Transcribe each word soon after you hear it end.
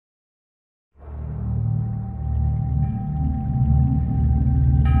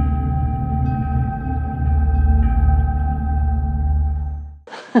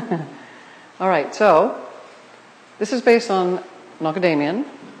All right, so this is based on Nokodemion.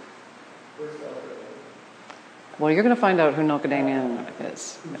 Well, you're going to find out who Nokodemion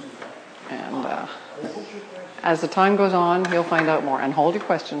is. And as the time goes on, you'll find out more. And hold your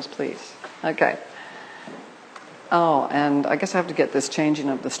questions, please. Okay. Oh, and I guess I have to get this changing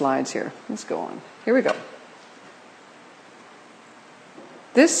of the slides here. Let's go on. Here we go.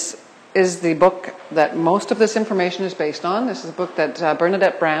 This is the book that most of this information is based on. This is a book that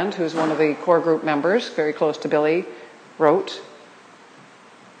Bernadette Brand, who's one of the core group members, very close to Billy, wrote.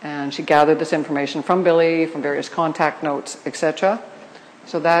 And she gathered this information from Billy, from various contact notes, etc.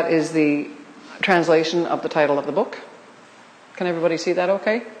 So that is the translation of the title of the book. Can everybody see that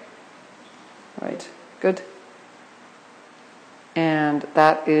okay? All right, good. And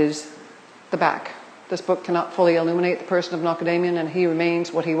that is the back. This book cannot fully illuminate the person of Nokodemion, and he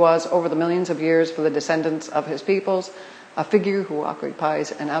remains what he was over the millions of years for the descendants of his peoples, a figure who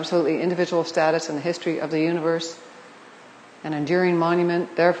occupies an absolutely individual status in the history of the universe, an enduring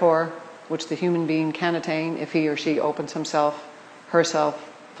monument, therefore, which the human being can attain if he or she opens himself,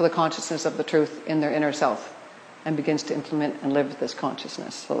 herself, for the consciousness of the truth in their inner self and begins to implement and live this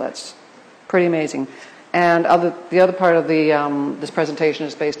consciousness. So that's pretty amazing. And the other part of this presentation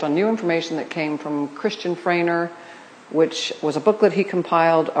is based on new information that came from Christian Freiner, which was a booklet he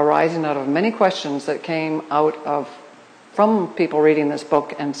compiled arising out of many questions that came from people reading this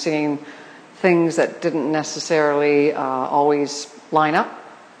book and seeing things that didn't necessarily always line up.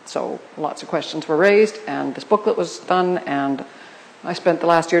 So lots of questions were raised, and this booklet was done, and I spent the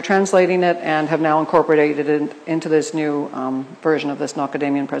last year translating it and have now incorporated it into this new version of this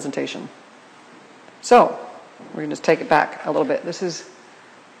Nokodemion presentation. So, we're going to just take it back a little bit. This is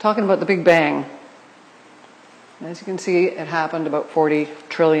talking about the Big Bang. As you can see, it happened about 40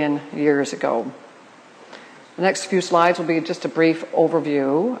 trillion years ago. The next few slides will be just a brief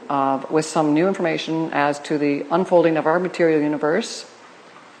overview with some new information as to the unfolding of our material universe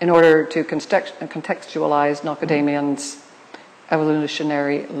in order to contextualize Nokodemion's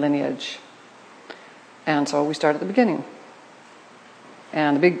evolutionary lineage. And so we start at the beginning.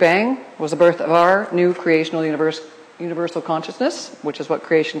 And the Big Bang was the birth of our new creational universal consciousness, which is what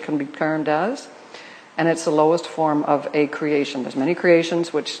creation can be termed as. And it's the lowest form of a creation. There's many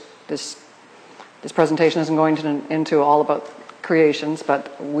creations, which this presentation isn't going into all about creations,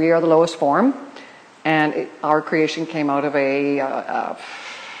 but we are the lowest form. And our creation came out of an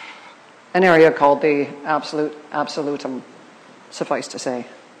area called the absolutum, suffice to say.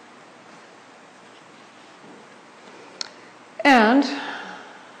 And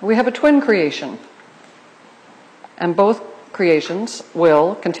we have a twin creation, and both creations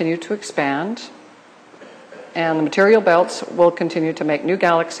will continue to expand, and the material belts will continue to make new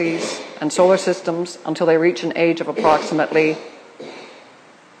galaxies and solar systems until they reach an age of approximately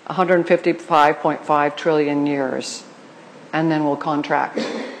 155.5 trillion years, and then will contract.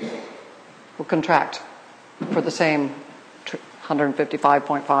 Will contract for the same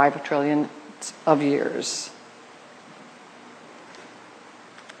 155.5 trillion of years.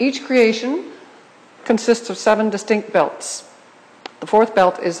 Each creation consists of 7 distinct belts. The 4th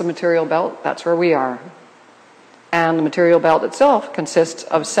belt is the material belt. That's where we are. And the material belt itself consists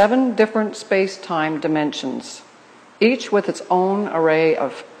of 7 different space-time dimensions, each with its own array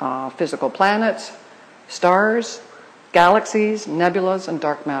of physical planets, stars, galaxies, nebulas, and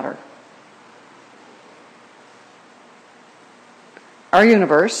dark matter. Our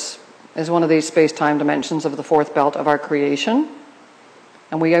universe is one of these space-time dimensions of the 4th belt of our creation.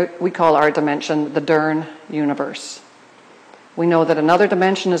 And we call our dimension the DERN universe. We know that another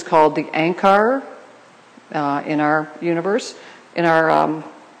dimension is called the ANKAR in our universe, in our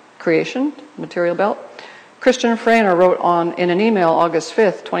creation, material belt. Christian Freiner wrote in an email August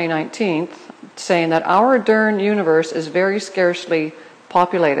 5th, 2019, saying that our DERN universe is very scarcely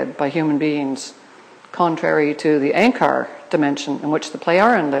populated by human beings, contrary to the ANKAR dimension in which the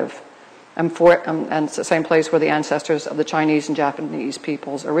Plejaren live. And it's the same place where the ancestors of the Chinese and Japanese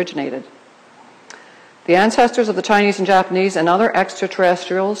peoples originated. The ancestors of the Chinese and Japanese and other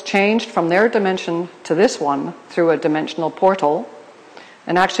extraterrestrials changed from their dimension to this one through a dimensional portal.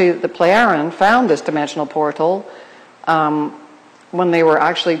 And actually, the Plejaren found this dimensional portal when they were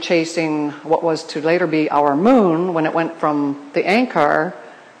actually chasing what was to later be our moon. When it went from the ANKAR,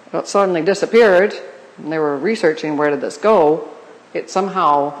 it suddenly disappeared, and they were researching where did this go. It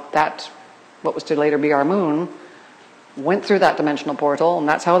somehow, what was to later be our moon, went through that dimensional portal, and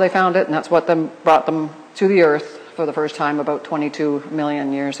that's how they found it, and that's what brought them to the Earth for the first time about 22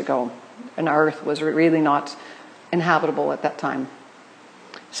 million years ago. And Earth was really not inhabitable at that time.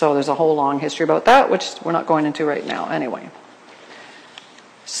 So there's a whole long history about that, which we're not going into right now anyway.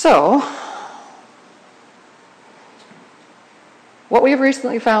 So, what we have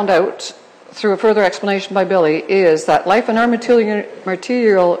recently found out through a further explanation by Billy is that life in our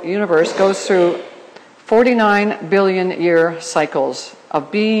material universe goes through 49 billion year cycles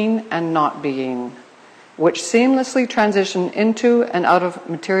of being and not being, which seamlessly transition into and out of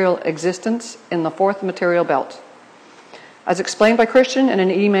material existence in the fourth material belt. As explained by Christian in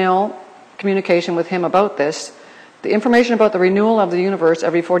an email communication with him about this, the information about the renewal of the universe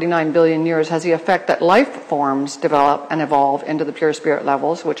every 49 billion years has the effect that life forms develop and evolve into the pure spirit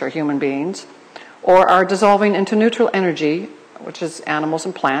levels, which are human beings, or are dissolving into neutral energy, which is animals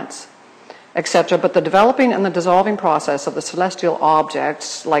and plants, etc. But the developing and the dissolving process of the celestial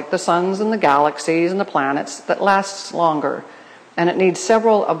objects, like the suns and the galaxies and the planets, that lasts longer. And it needs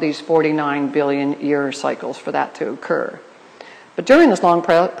several of these 49 billion year cycles for that to occur. But during this long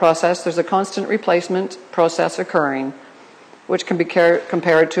process, there's a constant replacement process occurring, which can be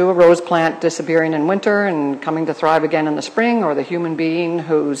compared to a rose plant disappearing in winter and coming to thrive again in the spring, or the human being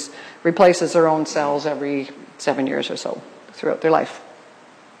who replaces their own cells every 7 years or so throughout their life.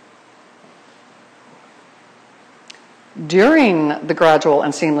 During the gradual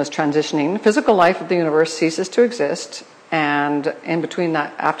and seamless transitioning, physical life of the universe ceases to exist, and in between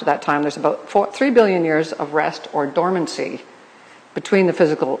that, after that time, there's about 3 billion years of rest or dormancy between the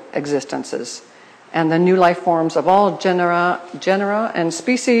physical existences, and the new life forms of all genera and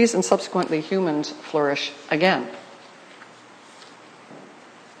species, and subsequently humans, flourish again.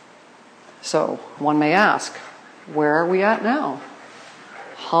 So one may ask, where are we at now?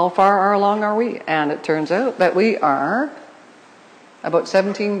 How far along are we? And it turns out that we are about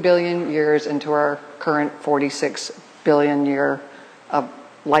 17 billion years into our current 46 billion year of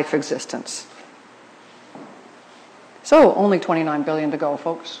life existence. So only 29 billion to go,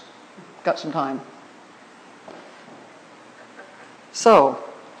 folks. Got some time. So,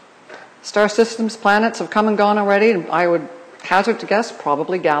 star systems, planets have come and gone already, and I would hazard to guess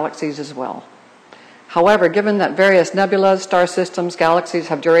probably galaxies as well. However, given that various nebulas, star systems, galaxies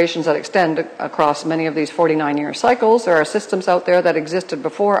have durations that extend across many of these 49-year cycles, there are systems out there that existed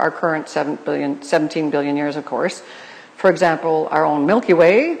before our current 17 billion years, of course. For example, our own Milky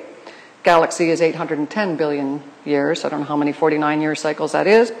Way galaxy is 810 billion years. I don't know how many 49-year cycles that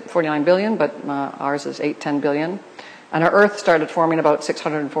is, 49 billion, but ours is 810 billion. And our Earth started forming about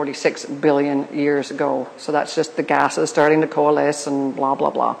 646 billion years ago. So that's just the gases starting to coalesce and blah, blah,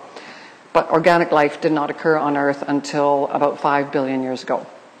 blah. But organic life did not occur on Earth until about 5 billion years ago.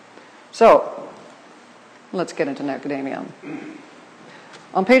 So, let's get into Nokodemion.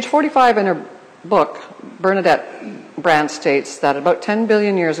 On page 45 in her book, Bernadette Brand states that about 10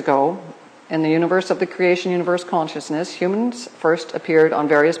 billion years ago, in the universe of the creation universe consciousness, humans first appeared on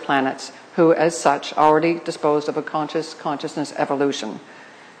various planets who, as such, already disposed of a consciousness evolution,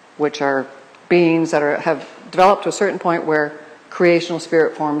 which are beings that have developed to a certain point where creational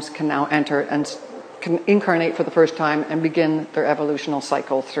spirit forms can now enter and can incarnate for the first time and begin their evolutional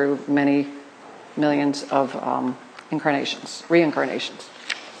cycle through many millions of reincarnations.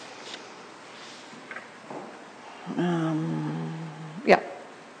 Yeah.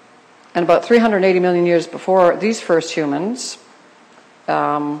 And about 380 million years before these first humans,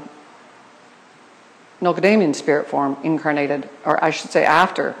 Nokodemion spirit form incarnated, or I should say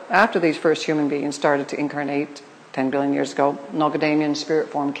after these first human beings started to incarnate 10 billion years ago, Nokodemion spirit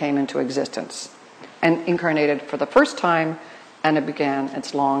form came into existence and incarnated for the first time, and it began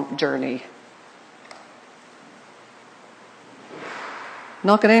its long journey.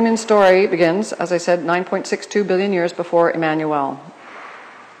 Nokodemion's story begins, as I said, 9.62 billion years before Emmanuel,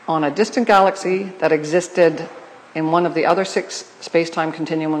 on a distant galaxy that existed in one of the other 6 space-time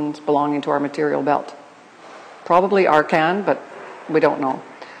continuums belonging to our material belt. Probably Arcan, but we don't know.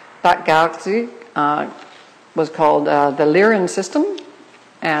 That galaxy was called the Lyran system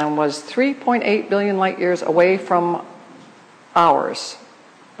and was 3.8 billion light years away from ours,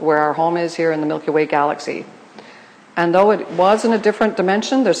 where our home is here in the Milky Way galaxy. And though it was in a different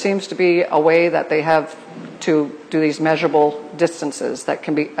dimension, there seems to be a way that they have to do these measurable distances that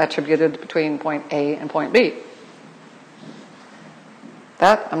can be attributed between point A and point B.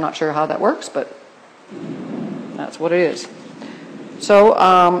 That, I'm not sure how that works, but that's what it is. So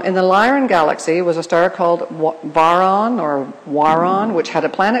in the Lyran galaxy was a star called Waron, which had a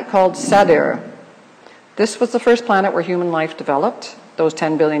planet called Sadir. This was the first planet where human life developed, those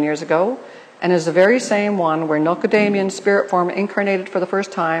 10 billion years ago, and is the very same one where Nokodemion spirit form incarnated for the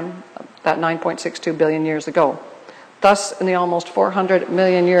first time, that 9.62 billion years ago. Thus, in the almost 400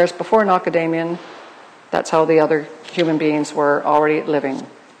 million years before Nokodemion, that's how the other human beings were already living.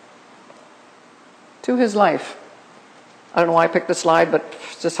 To his life. I don't know why I picked this slide, but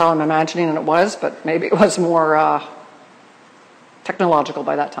it's just how I'm imagining it was, but maybe it was more technological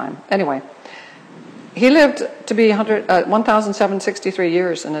by that time. Anyway, he lived to be 1,763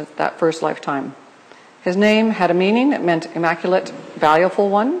 years in that first lifetime. His name had a meaning. It meant immaculate, valuable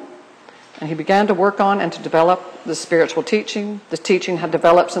one. And he began to work on and to develop the spiritual teaching. This teaching had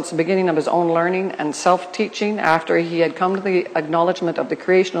developed since the beginning of his own learning and self-teaching after he had come to the acknowledgement of the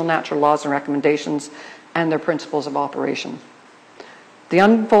creational natural laws and recommendations and their principles of operation. The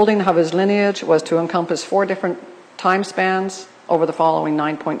unfolding of his lineage was to encompass 4 different time spans over the following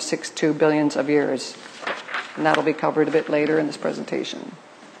 9.62 billions of years. And that'll be covered a bit later in this presentation.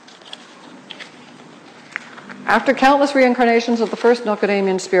 After countless reincarnations of the first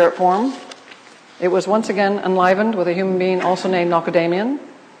Nokodemion spirit form, it was once again enlivened with a human being also named Nokodemion.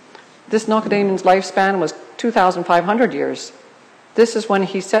 This Nokodemion's lifespan was 2,500 years. This is when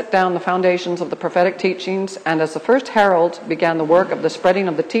he set down the foundations of the prophetic teachings and as the first herald began the work of the spreading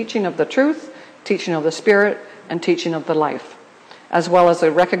of the teaching of the truth, teaching of the spirit, and teaching of the life, as well as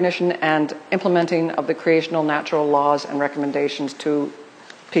the recognition and implementing of the creational natural laws and recommendations to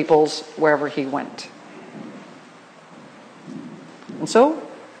peoples wherever he went. And so,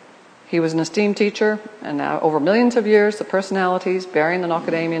 he was an esteemed teacher, and now over millions of years, the personalities bearing the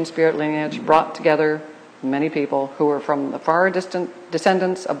Nokodemion spirit lineage brought together many people who were from the far distant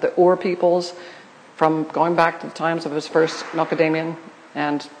descendants of the Ur peoples, from going back to the times of his first Nokodemion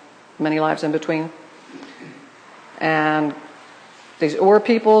and many lives in between. And these Ur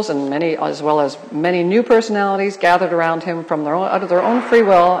peoples and many, as well as many new personalities gathered around him from out of their own free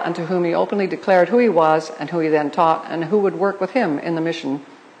will, and to whom he openly declared who he was and who he then taught and who would work with him in the mission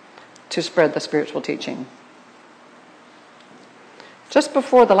to spread the spiritual teaching. Just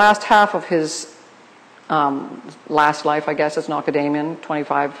before the last half of his last life, I guess, as Nokodemion,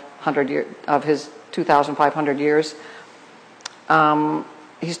 2,500 years of his 2,500 years,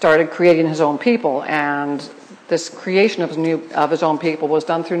 he started creating his own people, and this creation of his own people was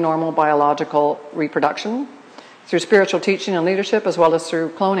done through normal biological reproduction, through spiritual teaching and leadership, as well as through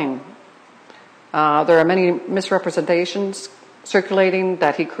cloning. There are many misrepresentations circulating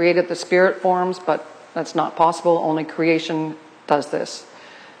that he created the spirit forms, but that's not possible. Only creation does this.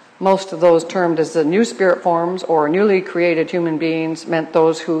 Most of those termed as the new spirit forms or newly created human beings meant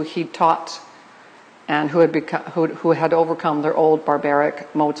those who he taught and who had overcome their old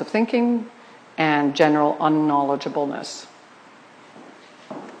barbaric modes of thinking and general unknowledgeableness.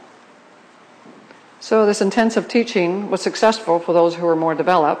 So this intensive teaching was successful for those who were more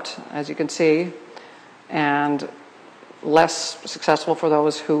developed, as you can see, and less successful for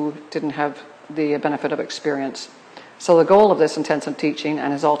those who didn't have the benefit of experience. So the goal of this intensive teaching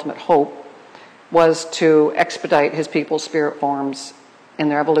and his ultimate hope was to expedite his people's spirit forms in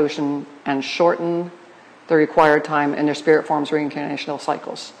their evolution and shorten the required time in their spirit forms' reincarnational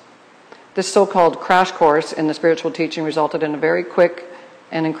cycles. This so-called crash course in the spiritual teaching resulted in a very quick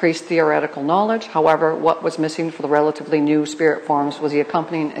and increased theoretical knowledge. However, what was missing for the relatively new spirit forms was the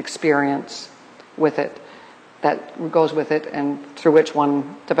accompanying experience with it, that goes with it, and through which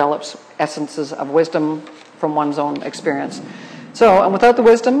one develops essences of wisdom from one's own experience. So, and without the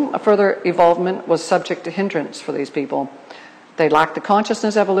wisdom, a further evolvement was subject to hindrance for these people. They lacked the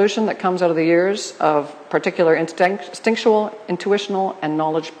consciousness evolution that comes out of the years of particular instinctual, intuitional, and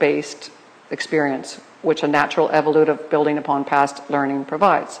knowledge-based experience, which a natural evolutive building upon past learning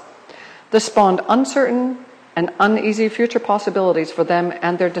provides. This spawned uncertain and uneasy future possibilities for them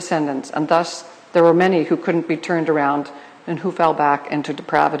and their descendants, and thus there were many who couldn't be turned around and who fell back into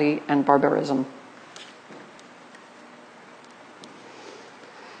depravity and barbarism.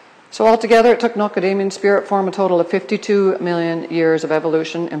 So altogether, it took Nokodemion spirit form a total of 52 million years of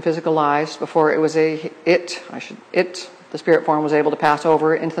evolution in physical lives before the spirit form was able to pass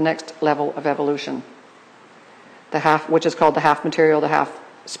over into the next level of evolution, which is called the half material, the half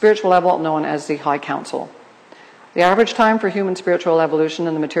spiritual level, known as the High Council. The average time for human spiritual evolution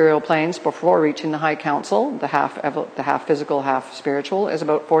in the material planes before reaching the High Council, the half physical, half spiritual, is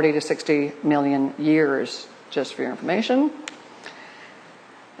about 40 to 60 million years, just for your information.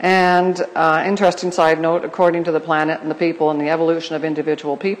 And interesting side note, according to the planet and the people and the evolution of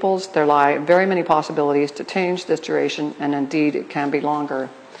individual peoples, there lie very many possibilities to change this duration, and indeed it can be longer.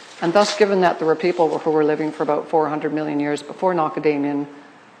 And thus, given that there were people who were living for about 400 million years before Nokodemion,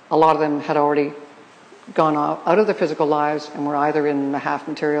 a lot of them had already gone out of their physical lives and were either in the half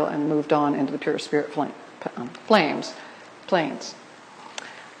material and moved on into the pure spirit planes.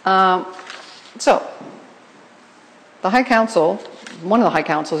 So, the High Council, one of the High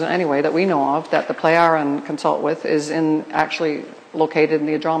Councils anyway that we know of that the Plejaren consult with, is actually located in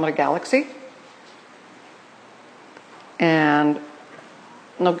the Andromeda Galaxy. And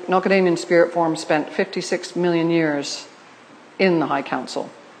Nokodemion spirit form spent 56 million years in the High Council,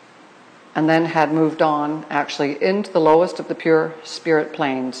 and then had moved on actually into the lowest of the pure spirit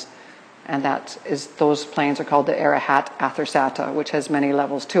planes. And those planes are called the Arahat Athersata, which has many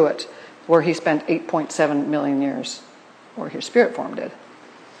levels to it, where he spent 8.7 million years, or his spirit form did.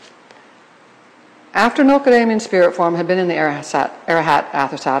 After Nokodemion spirit form had been in the Arahat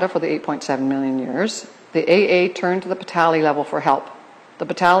Athersata for the 8.7 million years, the AA turned to the Patali level for help. The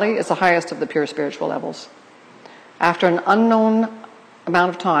Patali is the highest of the pure spiritual levels. After an unknown amount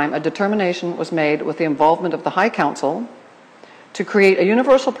of time, a determination was made with the involvement of the High Council to create a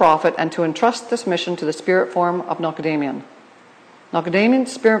universal prophet and to entrust this mission to the spirit form of Nokodemion.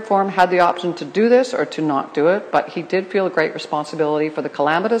 Nokodemion's spirit form had the option to do this or to not do it, but he did feel a great responsibility for the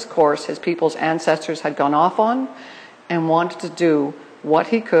calamitous course his people's ancestors had gone off on, and wanted to do what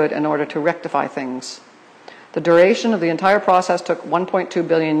he could in order to rectify things. The duration of the entire process took 1.2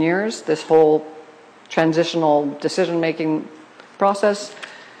 billion years, this whole transitional decision-making process,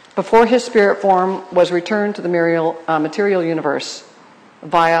 before his spirit form was returned to the material universe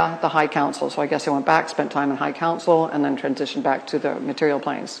via the High Council. So I guess he went back, spent time in High Council, and then transitioned back to the material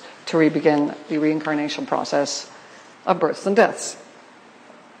planes to begin the reincarnation process of births and deaths.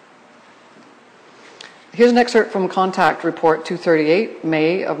 Here's an excerpt from Contact Report 238,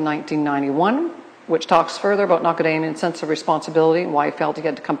 May of 1991, which talks further about Nokodemion's sense of responsibility and why he felt he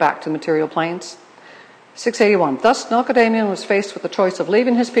had to come back to the material planes. 681. Thus, Nokodemion was faced with the choice of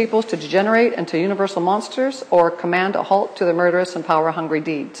leaving his peoples to degenerate into universal monsters or command a halt to their murderous and power-hungry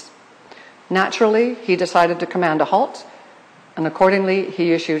deeds. Naturally, he decided to command a halt, and accordingly,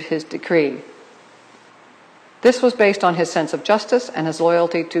 he issued his decree. This was based on his sense of justice and his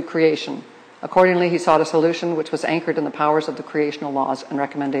loyalty to creation. Accordingly, he sought a solution which was anchored in the powers of the creational laws and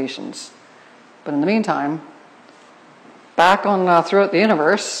recommendations. But in the meantime, back on throughout the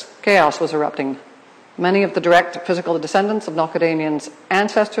universe, chaos was erupting. Many of the direct physical descendants of Nokodemion's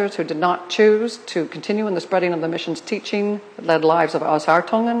ancestors who did not choose to continue in the spreading of the mission's teaching led lives of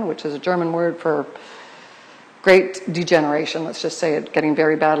Ausartungen, which is a German word for great degeneration, let's just say it, getting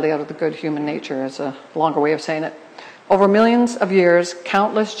very badly out of the good human nature is a longer way of saying it. Over millions of years,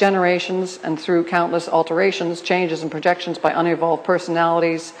 countless generations, and through countless alterations, changes, and projections by unevolved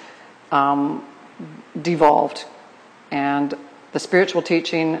personalities devolved. And the spiritual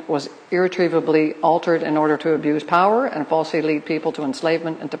teaching was irretrievably altered in order to abuse power and falsely lead people to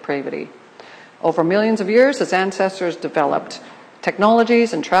enslavement and depravity. Over millions of years, his ancestors developed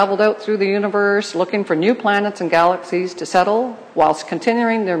technologies and traveled out through the universe looking for new planets and galaxies to settle, whilst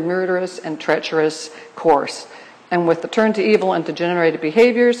continuing their murderous and treacherous course. And with the turn to evil and degenerated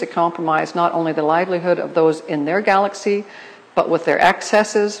behaviors, they compromised not only the livelihood of those in their galaxy, but with their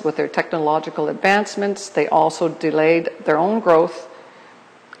excesses, with their technological advancements, they also delayed their own growth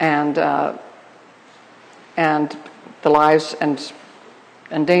and the lives and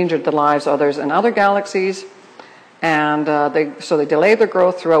endangered the lives of others in other galaxies. And so they delayed their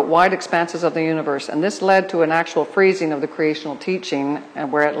growth throughout wide expanses of the universe. And this led to an actual freezing of the creational teaching,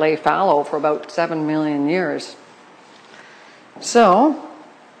 and where it lay fallow for about 7 million years. So,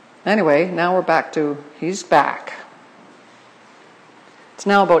 anyway, now we're back to, he's back. It's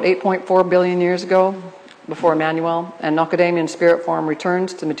now about 8.4 billion years ago, before Emmanuel, and Nokodemion's spirit form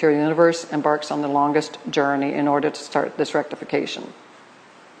returns to the material universe, embarks on the longest journey in order to start this rectification.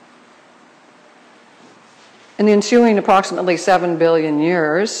 In the ensuing approximately 7 billion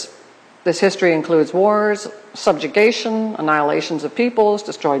years, this history includes wars, subjugation, annihilations of peoples,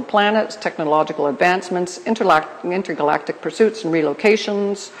 destroyed planets, technological advancements, intergalactic pursuits and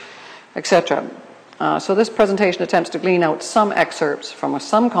relocations, etc. So this presentation attempts to glean out some excerpts from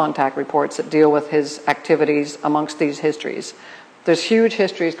some contact reports that deal with his activities amongst these histories. There's huge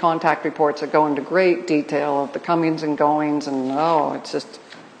histories, contact reports that go into great detail of the comings and goings, and it just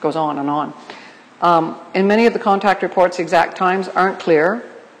goes on and on. In many of the contact reports, the exact times aren't clear,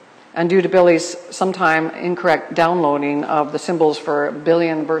 and due to Billy's sometime incorrect downloading of the symbols for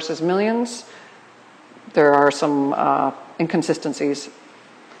billion versus millions, there are some inconsistencies.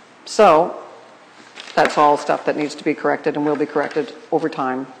 So that's all stuff that needs to be corrected and will be corrected over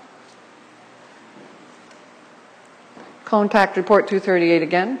time. Contact Report 238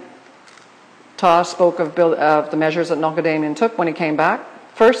 again. Ta spoke of the measures that Nokodemion took when he came back.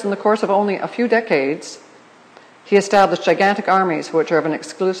 First, in the course of only a few decades, he established gigantic armies which are of an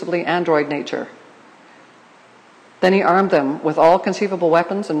exclusively android nature. Then he armed them with all conceivable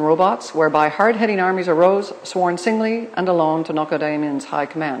weapons and robots, whereby hard-hitting armies arose, sworn singly and alone to Nokodemion's high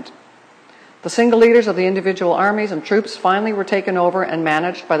command. The single leaders of the individual armies and troops finally were taken over and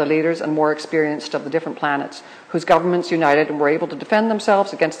managed by the leaders and more experienced of the different planets, whose governments united and were able to defend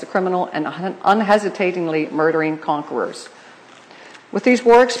themselves against the criminal and unhesitatingly murdering conquerors. With these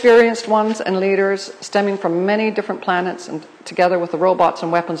war-experienced ones and leaders stemming from many different planets, and together with the robots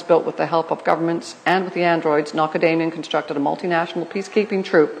and weapons built with the help of governments and with the androids, Nokodemion constructed a multinational peacekeeping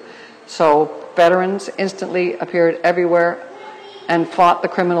troop. So veterans instantly appeared everywhere and fought the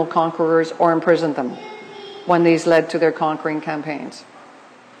criminal conquerors or imprisoned them when these led to their conquering campaigns.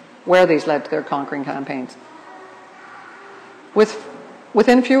 Where these led to their conquering campaigns.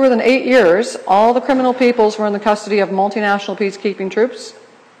 Within fewer than 8 years, all the criminal peoples were in the custody of multinational peacekeeping troops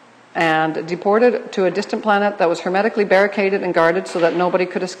and deported to a distant planet that was hermetically barricaded and guarded so that nobody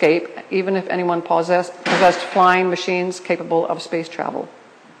could escape, even if anyone possessed flying machines capable of space travel.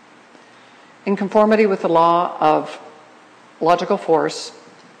 In conformity with the law of logical force,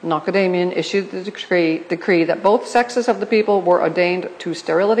 Nokodemion issued the decree that both sexes of the people were ordained to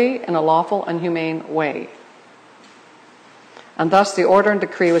sterility in a lawful and humane way. And thus the order and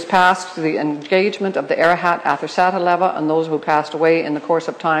decree was passed to the engagement of the Arahat Athersata Leva, and those who passed away in the course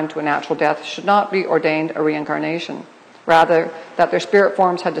of time to a natural death should not be ordained a reincarnation. Rather, that their spirit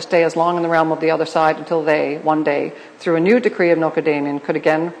forms had to stay as long in the realm of the other side until they, one day, through a new decree of Nokodemion, could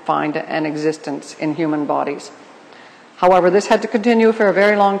again find an existence in human bodies. However, this had to continue for a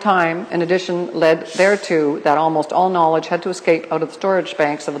very long time. In addition, led thereto that almost all knowledge had to escape out of the storage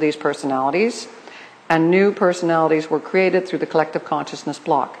banks of these personalities, and new personalities were created through the collective consciousness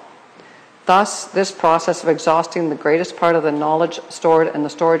block. Thus, this process of exhausting the greatest part of the knowledge stored in the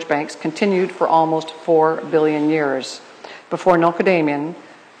storage banks continued for almost 4 billion years, before Nokodemion,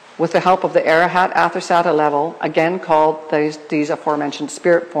 with the help of the Arahat Athersata level, again called these aforementioned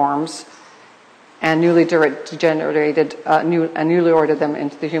spirit forms, and newly ordered them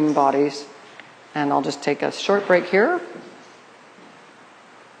into the human bodies. And I'll just take a short break here.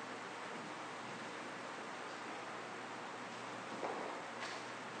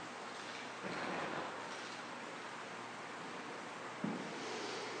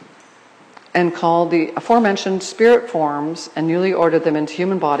 And called the aforementioned spirit forms and newly ordered them into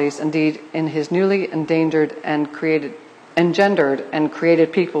human bodies, indeed in his newly engendered and created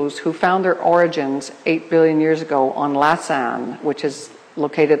peoples who found their origins 8 billion years ago on Lassan, which is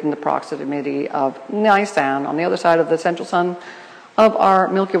located in the proximity of Nisan, on the other side of the central sun of our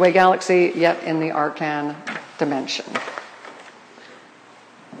Milky Way galaxy, yet in the Arcan dimension.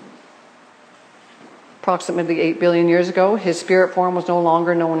 Approximately 8 billion years ago, his spirit form was no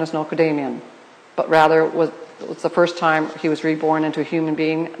longer known as Nokodemion, but rather was the first time he was reborn into a human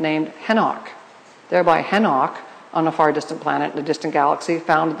being named Henok. Thereby Henok, on a far distant planet in a distant galaxy,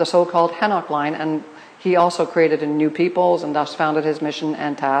 founded the so-called Henok line, and he also created new peoples and thus founded his mission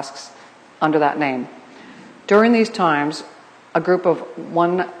and tasks under that name. During these times, a group of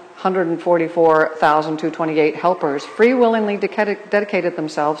 144,228 helpers free-willingly dedicated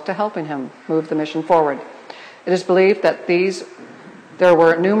themselves to helping him move the mission forward. It is believed that there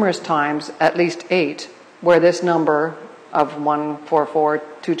were numerous times, at least 8, where this number of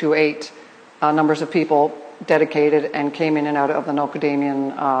 144,228 numbers of people dedicated and came in and out of the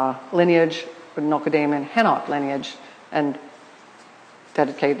Nokodemion lineage, or Nokodemion Henok lineage, and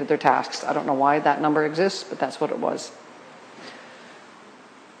dedicated their tasks. I don't know why that number exists, but that's what it was.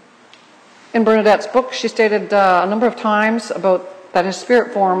 In Bernadette's book, she stated a number of times that his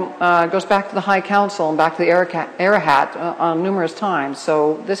spirit form goes back to the High Council and back to the Arahat on numerous times.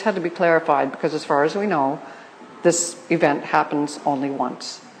 So this had to be clarified because, as far as we know, this event happens only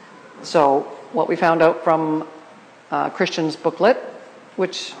once. So what we found out from Christian's booklet,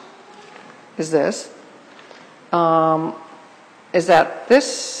 which is this, is that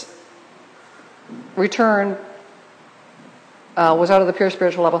this return was out of the pure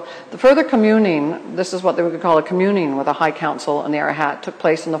spiritual level. The further communing, this is what they would call a communing with a high council and the Arahat, took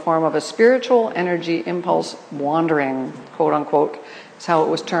place in the form of a spiritual energy impulse wandering, quote unquote, is how it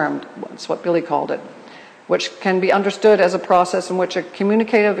was termed. It's what Billy called it, which can be understood as a process in which a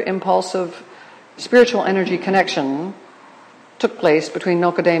communicative, impulsive, spiritual energy connection took place between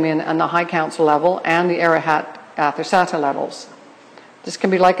Nokodemion and the high council level and the Arahat Athersata levels. This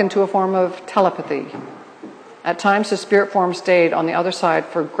can be likened to a form of telepathy. At times, his spirit form stayed on the other side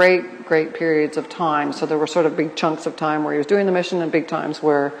for great periods of time. So there were sort of big chunks of time where he was doing the mission and big times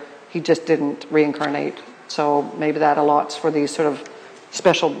where he just didn't reincarnate. So maybe that allots for these sort of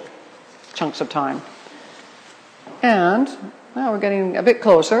special chunks of time. And now we're getting a bit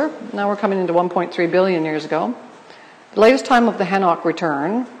closer. Now we're coming into 1.3 billion years ago. The latest time of the Henok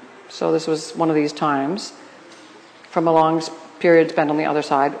return, so this was one of these times, from a long period spent on the other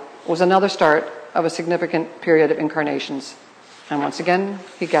side, was another start of a significant period of incarnations. And once again,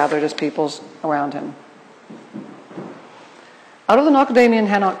 he gathered his peoples around him. Out of the Nokodemion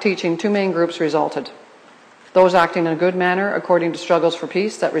Henok teaching, two main groups resulted. Those acting in a good manner according to struggles for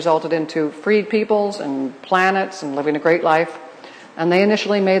peace that resulted into freed peoples and planets and living a great life. And they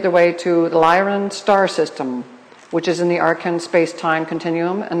initially made their way to the Plejaren star system, which is in the Arkan space-time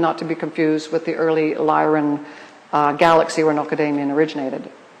continuum and not to be confused with the early Plejaren galaxy where Nokodemion originated,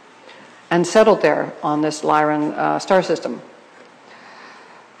 and settled there on this Plejaren star system.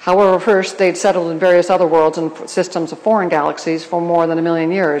 However, first they'd settled in various other worlds and systems of foreign galaxies for more than 1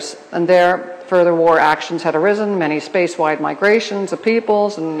 million years, and there further war actions had arisen, many space-wide migrations of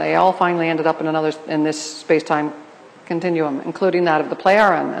peoples, and they all finally ended up in this space-time continuum, including that of the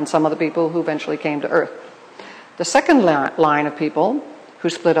Plejaren and some of the people who eventually came to Earth. The second line of people who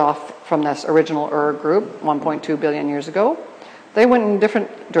split off from this original group 1.2 billion years ago, they went in a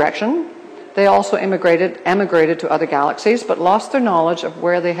different direction. They also emigrated to other galaxies, but lost their knowledge of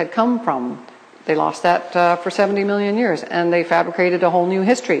where they had come from. They lost that for 70 million years, and they fabricated a whole new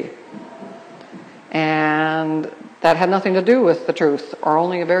history. And that had nothing to do with the truth, or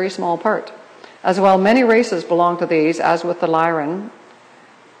only a very small part. As well, many races belong to these, as with the Plejaren,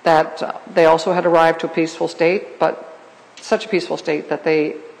 that they also had arrived to a peaceful state, but such a peaceful state that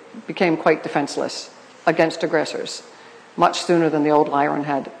they became quite defenseless against aggressors, much sooner than the old Plejaren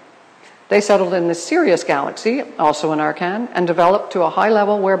had. They settled in the Sirius galaxy, also in Arkan, and developed to a high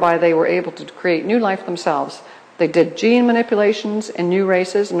level whereby they were able to create new life themselves. They did gene manipulations in new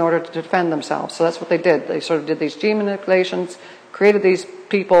races in order to defend themselves. So that's what they did. They sort of did these gene manipulations, created these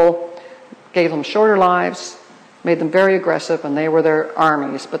people, gave them shorter lives, made them very aggressive, and they were their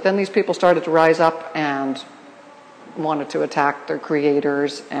armies. But then these people started to rise up and wanted to attack their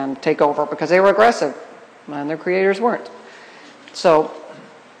creators and take over because they were aggressive, and their creators weren't. So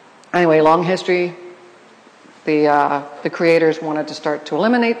anyway, long history. The creators wanted to start to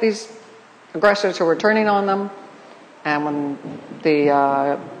eliminate these aggressors who were turning on them, and when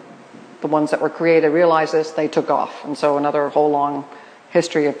the ones that were created realized this, they took off. And so another whole long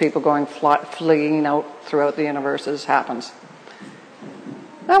history of people going fleeing out throughout the universes happens.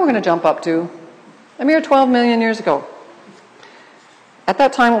 Now we're going to jump up to a mere 12 million years ago. At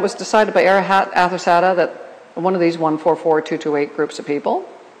that time, it was decided by Arahat Athersata that one of these 144-228 groups of people,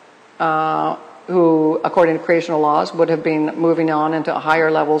 who, according to creational laws, would have been moving on into higher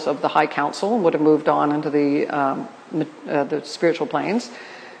levels of the High Council, would have moved on into the spiritual planes,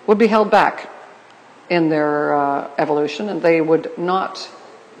 would be held back in their evolution, and they would not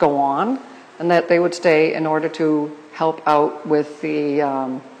go on, and that they would stay in order to help out with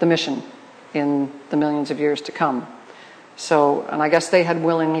the mission in the millions of years to come. So, and I guess they had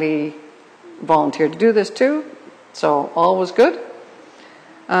willingly volunteered to do this too, so all was good.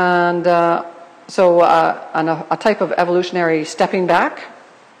 And so a type of evolutionary stepping back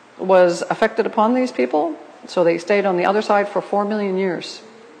was affected upon these people, so they stayed on the other side for 4 million years.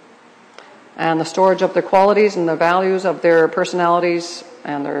 And the storage of their qualities and the values of their personalities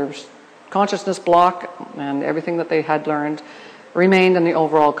and their consciousness block and everything that they had learned remained in the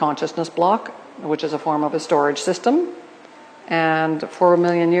overall consciousness block, which is a form of a storage system. And 4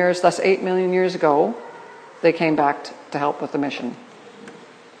 million years, thus 8 million years ago, they came back to help with the mission.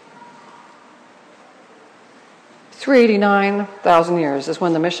 389,000 years is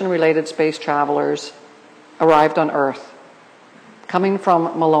when the mission-related space travelers arrived on Earth, coming from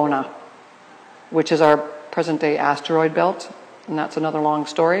Malona, which is our present-day asteroid belt, and that's another long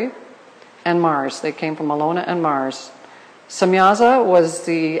story, and Mars. They came from Malona and Mars. Samyaza was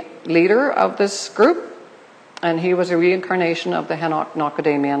the leader of this group, and he was a reincarnation of the Henok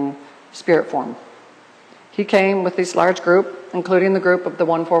Nokodemion spirit form. He came with this large group, including the group of the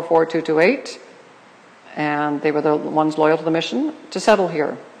 144-228, and they were the ones loyal to the mission, to settle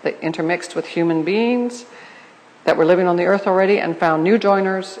here. They intermixed with human beings that were living on the Earth already and found new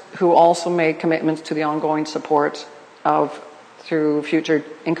joiners who also made commitments to the ongoing support through future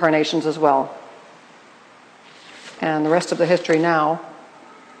incarnations as well. And the rest of the history now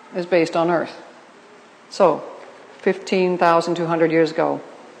is based on Earth. So, 15,200 years ago.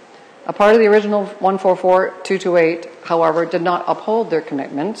 A part of the original 144-228, however, did not uphold their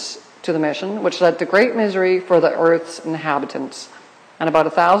commitments to the mission, which led to great misery for the Earth's inhabitants. And about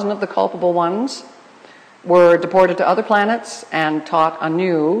 1,000 of the culpable ones were deported to other planets and taught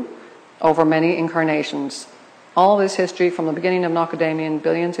anew over many incarnations. All this history from the beginning of Nokodemion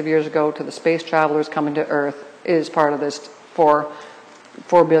billions of years ago to the space travelers coming to Earth is part of this four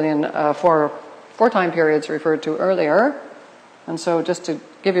time periods referred to earlier. And so just to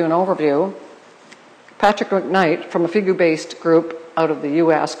give you an overview, Patrick McKnight from a FIGU-based group out of the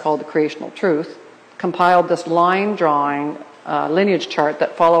US called The Creational Truth, compiled this line drawing lineage chart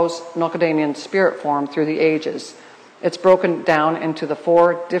that follows Nokodemian's spirit form through the ages. It's broken down into the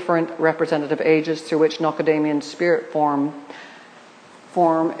 4 different representative ages through which Nokodemian's spirit form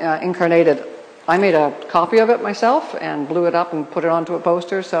incarnated. I made a copy of it myself and blew it up and put it onto a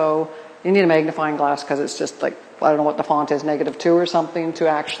poster, so you need a magnifying glass because it's just like, I don't know what the font is, -2 or something, to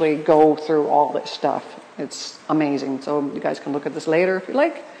actually go through all this stuff. It's amazing. So you guys can look at this later if you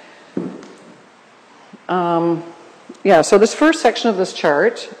like. Yeah, so this first section of this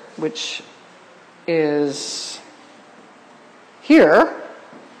chart, which is here,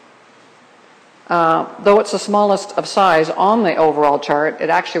 though it's the smallest of size on the overall chart, it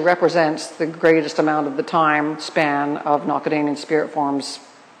actually represents the greatest amount of the time span of Nokodemian spirit form's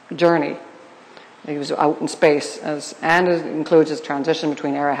journey. He was out in space, and it includes his transition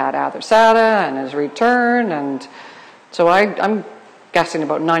between Arahat Athersata and his return, and so I'm guessing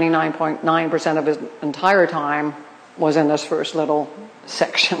about 99.9% of his entire time was in this first little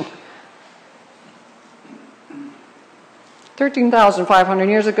section. 13,500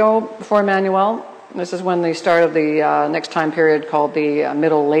 years ago, before Emmanuel, this is when the start of the next time period called the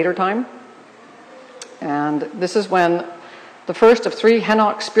Middle Later Time. And this is when the first of 3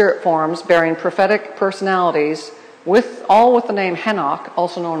 Henok spirit forms bearing prophetic personalities, all with the name Henok,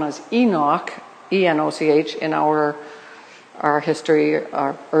 also known as Enoch, E-N-O-C-H, in our history,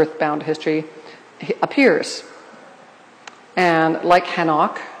 our earthbound history, appears. And like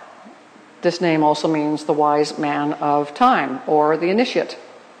Henok, this name also means the wise man of time, or the initiate.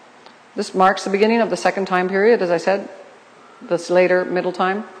 This marks the beginning of the second time period, as I said, this middle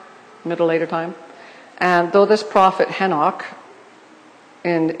later time. And though this prophet Henok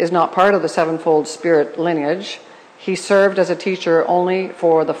is not part of the sevenfold spirit lineage, he served as a teacher only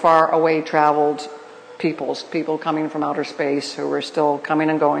for the far away traveled peoples, people coming from outer space who were still coming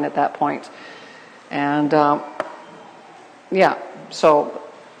and going at that point. And yeah, so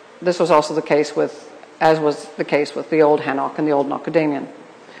this was also the case as was the case with the old Henok and the old Nokodemion.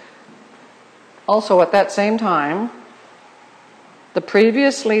 Also at that same time, the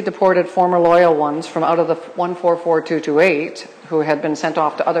previously deported former loyal ones from out of the 144228, who had been sent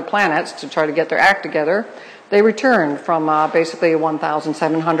off to other planets to try to get their act together, they returned from basically a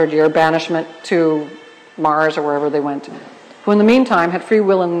 1,700-year banishment to Mars or wherever they went, who in the meantime had free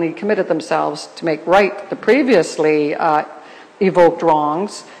willingly committed themselves to make right the previously evoked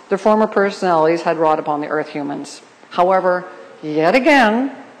wrongs their former personalities had wrought upon the Earth humans. However, yet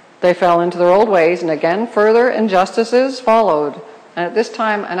again, they fell into their old ways, and again further injustices followed. And at this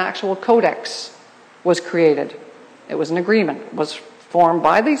time, an actual codex was created. It was an agreement, was formed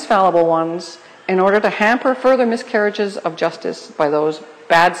by these fallible ones in order to hamper further miscarriages of justice by those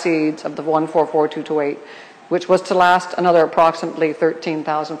bad seeds of the 144228, which was to last another approximately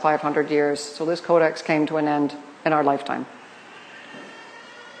 13,500 years. So this codex came to an end in our lifetime.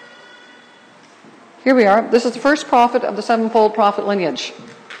 Here we are. This is the first prophet of the sevenfold prophet lineage.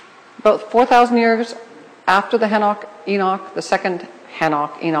 About 4,000 years after the Henok, Enoch, the second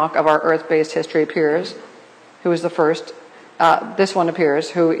Henok, Enoch of our earth-based history appears, who is the first. This one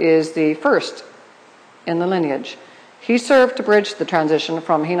appears, who is the first in the lineage. He served to bridge the transition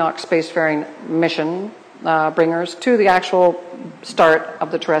from Henok's spacefaring mission bringers to the actual start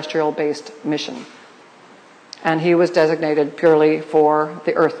of the terrestrial-based mission. And he was designated purely for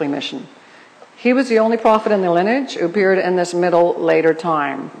the earthly mission. He was the only prophet in the lineage who appeared in this middle later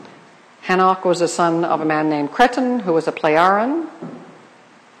time. Henok was the son of a man named Cretan, who was a Plejaren.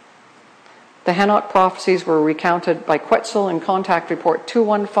 The Henok prophecies were recounted by Quetzal in Contact Report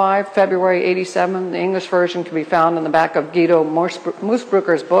 215, February 87. The English version can be found in the back of Guido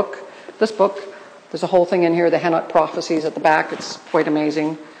Moosbrugger's book. This book, there's a whole thing in here, the Henok prophecies at the back. It's quite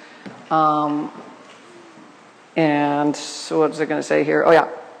amazing. And so what was I going to say here? Oh, yeah.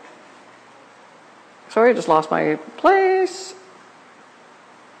 Sorry, I just lost my place.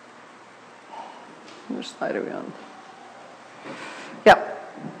 Which slide are we on? Yeah.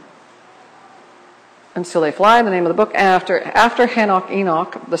 And Still They Fly, the name of the book. After Henok,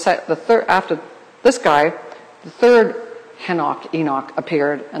 Enoch, after this guy, the third Henok, Enoch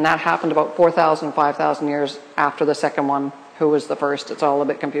appeared, and that happened about 4,000, 5,000 years after the second one, who was the first. It's all a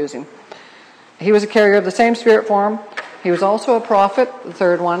bit confusing. He was a carrier of the same spirit form. He was also a prophet, the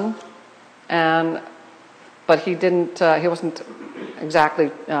third one, but he wasn't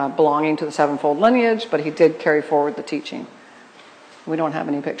exactly belonging to the sevenfold lineage, but he did carry forward the teaching. We don't have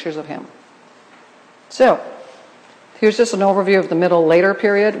any pictures of him. So, here's just an overview of the middle later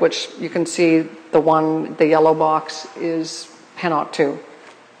period, which you can see the yellow box is Henok 2.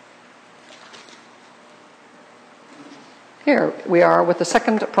 Here we are with the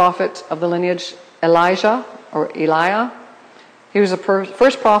second prophet of the lineage, Elijah, or Eliah. He was the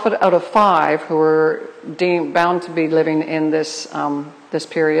first prophet out of 5 who were bound to be living in this, this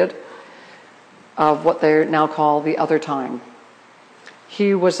period of what they now call the other time.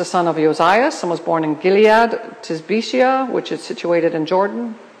 He was the son of Josias and was born in Gilead, Tisbishia, which is situated in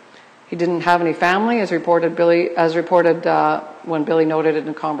Jordan. He didn't have any family, as reported when Billy noted it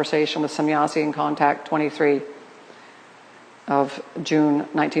in conversation with Semyasi in Contact 23 of June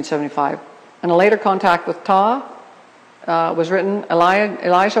 1975. In a later contact with Ta, was written,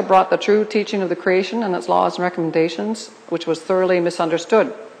 Elijah brought the true teaching of the creation and its laws and recommendations, which was thoroughly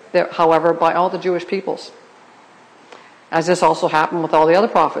misunderstood, however, by all the Jewish peoples. As this also happened with all the other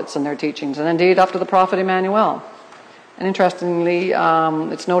prophets and their teachings, and indeed after the prophet Emmanuel. And interestingly,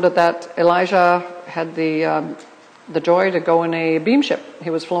 it's noted that Elijah had the joy to go in a beam ship. He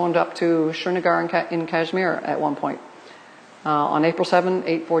was flown up to Srinagar in Kashmir at one point on April 7,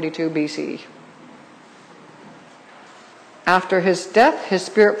 842 BC. After his death, his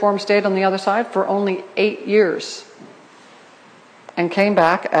spirit form stayed on the other side for only 8 years and came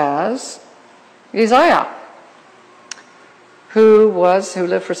back as Isaiah, who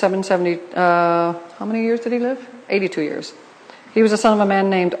lived for 770, how many years did he live? 82 years. He was the son of a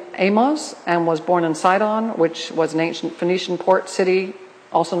man named Amos and was born in Sidon, which was an ancient Phoenician port city,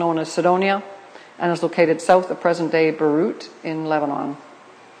 also known as Sidonia, and is located south of present-day Beirut in Lebanon.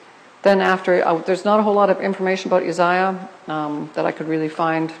 Then after, there's not a whole lot of information about Isaiah that I could really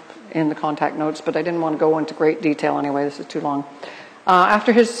find in the contact notes, but I didn't want to go into great detail anyway, this is too long.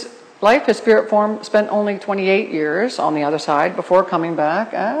 After his life, his spirit form spent only 28 years on the other side before coming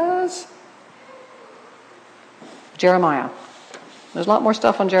back as Jeremiah. There's a lot more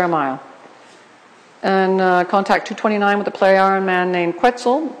stuff on Jeremiah. And contact 229 with a Plejaren man named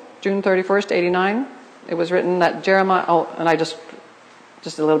Quetzal, June 31st, 89. It was written that Jeremiah, and I just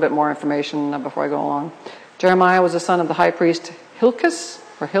a little bit more information before I go along. Jeremiah was the son of the high priest Hilkias,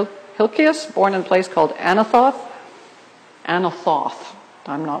 born in a place called Anathoth,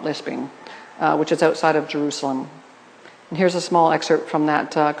 I'm not lisping, which is outside of Jerusalem. And here's a small excerpt from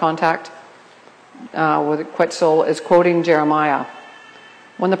that contact where Quetzal is quoting Jeremiah.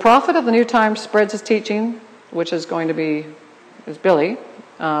 When the prophet of the new time spreads his teaching, which is going to be Billy,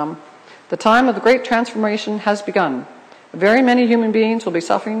 the time of the great transformation has begun. Very many human beings will be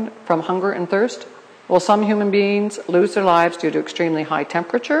suffering from hunger and thirst, while some human beings lose their lives due to extremely high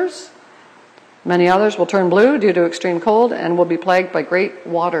temperatures. Many others will turn blue due to extreme cold and will be plagued by great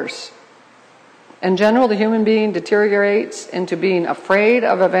waters. In general, the human being deteriorates into being afraid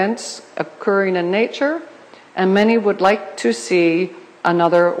of events occurring in nature, and many would like to see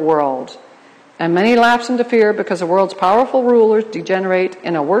another world. And many lapse into fear because the world's powerful rulers degenerate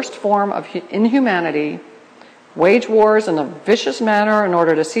in a worst form of inhumanity, wage wars in a vicious manner in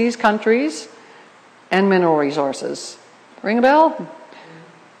order to seize countries and mineral resources. Ring a bell?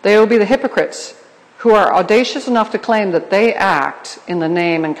 They will be the hypocrites who are audacious enough to claim that they act in the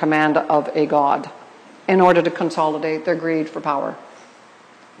name and command of a god in order to consolidate their greed for power.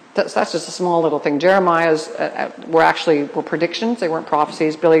 That's just a small little thing. Jeremiah's were predictions, they weren't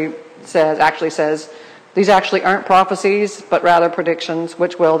prophecies. Billy actually says these actually aren't prophecies, but rather predictions,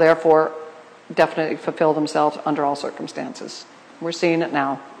 which will therefore definitely fulfill themselves under all circumstances. We're seeing it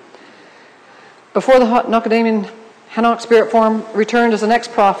now. Before the Nokodemion Henok spirit form returned as the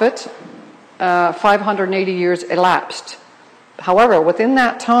next prophet, 580 years elapsed. However, within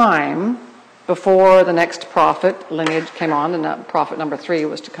that time, before the next prophet lineage came on, and that prophet number 3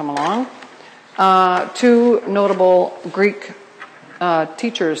 was to come along, 2 notable Greek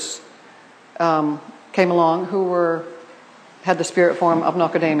teachers came along who had the spirit form of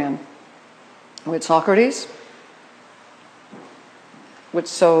Nokodemion. With Socrates,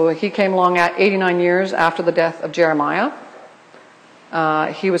 so he came along at 89 years after the death of Jeremiah.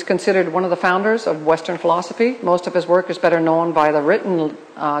 He was considered one of the founders of Western philosophy. Most of his work is better known by the written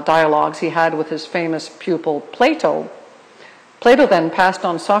dialogues he had with his famous pupil Plato. Plato then passed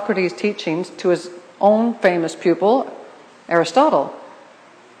on Socrates' teachings to his own famous pupil Aristotle,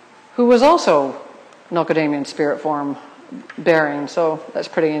 who was also Nokodemion spirit form bearing, so that's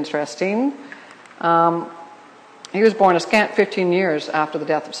pretty interesting. He was born a scant 15 years after the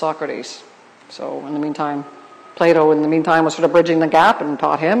death of Socrates. So in the meantime, Plato was sort of bridging the gap and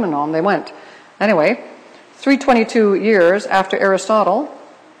taught him, and on they went. Anyway, 322 years after Aristotle,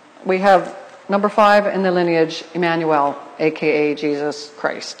 we have number 5 in the lineage, Emmanuel, aka Jesus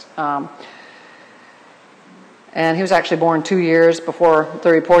Christ. And he was actually born 2 years before the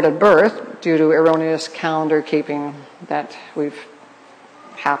reported birth due to erroneous calendar keeping that we've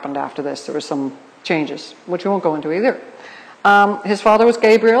happened after this. There were some changes, which we won't go into either. His father was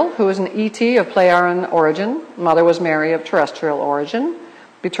Gabriel, who was an ET of Plejaren origin. Mother was Mary of terrestrial origin,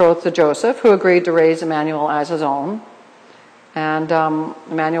 betrothed to Joseph, who agreed to raise Emmanuel as his own. And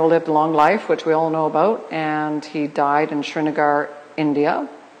Emmanuel lived a long life, which we all know about, and he died in Srinagar, India.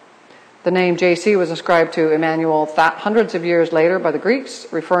 The name JC was ascribed to Emmanuel hundreds of years later by the Greeks,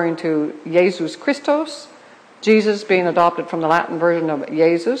 referring to Jesus Christos, Jesus being adopted from the Latin version of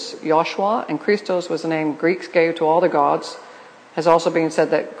Jesus, Joshua, and Christos was the name Greeks gave to all the gods. Has also been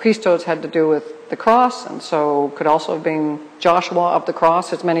said that Christos had to do with the cross, and so could also have been Joshua of the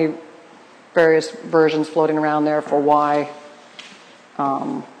cross. There's many various versions floating around there for why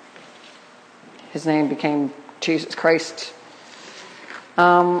his name became Jesus Christ.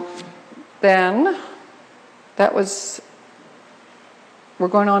 Then, we're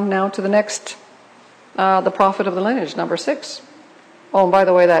going on now to the next, the prophet of the lineage, number 6. Oh, and by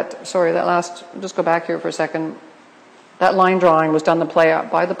the way, just go back here for a second. That line drawing was done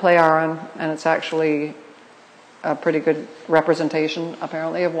by the Plejaren, and it's actually a pretty good representation,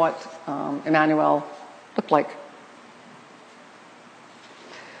 apparently, of what Emmanuel looked like.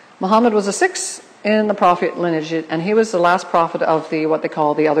 Muhammad was the 6th in the prophet lineage, and he was the last prophet of what they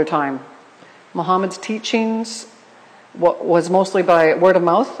call the other time. Muhammad's teachings was mostly by word of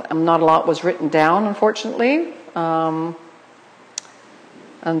mouth, and not a lot was written down, unfortunately.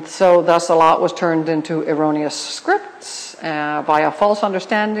 And so thus a lot was turned into erroneous scripts via false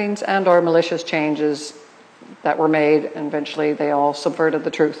understandings and or malicious changes that were made, and eventually they all subverted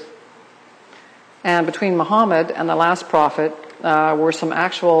the truth. And between Muhammad and the last prophet were some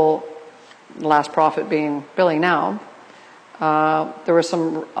actual, the last prophet being Billy now, there were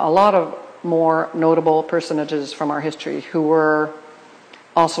a lot of more notable personages from our history who were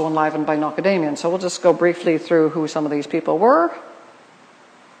also enlivened by Nokodemion. So we'll just go briefly through who some of these people were.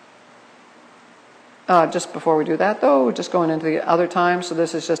 Just before we do that, though, just going into the other time. So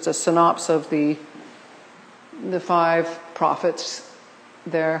this is just a synopsis of the 5 prophets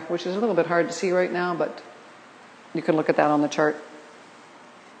there, which is a little bit hard to see right now, but you can look at that on the chart.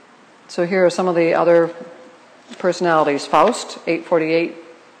 So here are some of the other personalities. Faust, 848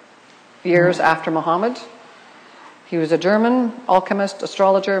 years after Muhammad. He was a German alchemist,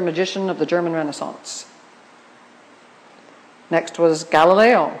 astrologer, magician of the German Renaissance. Next was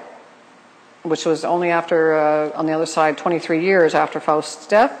Galileo, which was only after, on the other side, 23 years after Faust's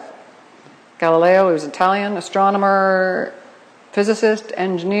death. Galileo, he was Italian, astronomer, physicist,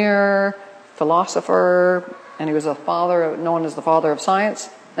 engineer, philosopher, and he was known as the father of science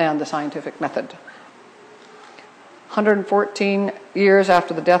and the scientific method. 114 years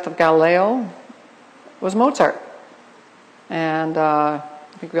after the death of Galileo was Mozart. And I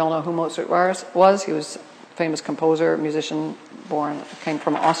think we all know who Mozart was. He was a famous composer, musician, came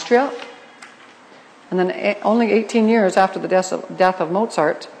from Austria. And then only 18 years after the death of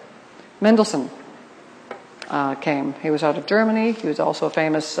Mozart, Mendelssohn came. He was out of Germany. He was also a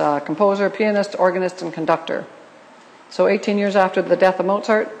famous composer, pianist, organist, and conductor. So 18 years after the death of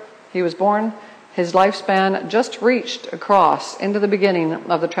Mozart, he was born. His lifespan just reached across into the beginning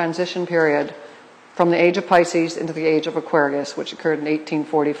of the transition period from the age of Pisces into the age of Aquarius, which occurred in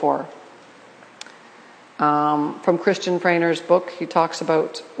 1844. From Christian Freiner's book, he talks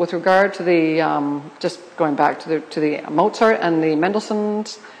about, with regard to the, just going back to the Mozart and the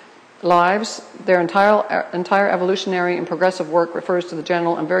Mendelssohn's lives, their entire evolutionary and progressive work refers to the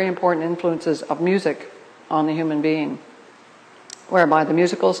general and very important influences of music on the human being, whereby the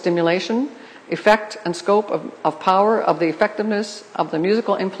musical stimulation, effect, and scope of power of the effectiveness of the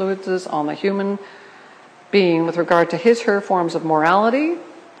musical influences on the human being with regard to her forms of morality,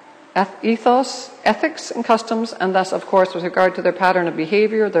 ethos, ethics, and customs, and thus, of course, with regard to their pattern of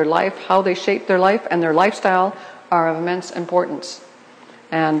behavior, their life, how they shape their life, and their lifestyle are of immense importance.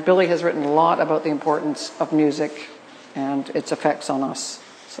 And Billy has written a lot about the importance of music and its effects on us.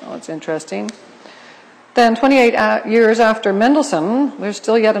 So it's interesting. Then 28 years after Mendelssohn, there's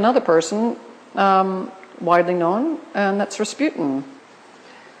still yet another person widely known, and that's Rasputin,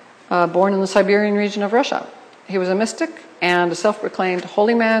 born in the Siberian region of Russia. He was a mystic and a self-proclaimed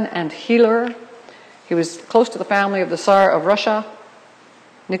holy man and healer. He was close to the family of the Tsar of Russia,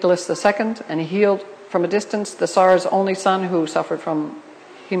 Nicholas II, and he healed from a distance the Tsar's only son who suffered from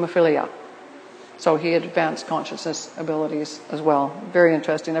hemophilia. So he had advanced consciousness abilities as well. Very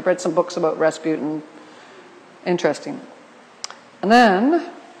interesting. I've read some books about Rasputin. Interesting. And then,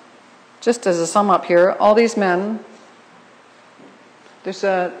 just as a sum up here, all these men, there's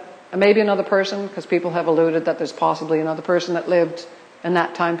maybe another person, because people have alluded that there's possibly another person that lived in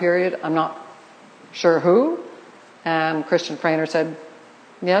that time period. I'm not sure who. And Christian Freiner said,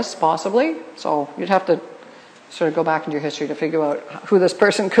 yes, possibly. So you'd have to sort of go back into your history to figure out who this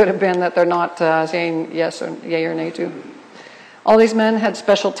person could have been that they're not saying yes or yay or nay to. All these men had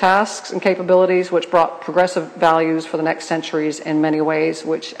special tasks and capabilities which brought progressive values for the next centuries in many ways,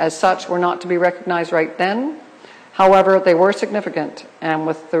 which as such were not to be recognized right then. However, they were significant, and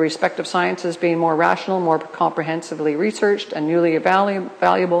with the respective sciences being more rational, more comprehensively researched, and newly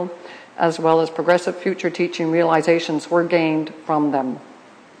valuable, as well as progressive future teaching realizations were gained from them.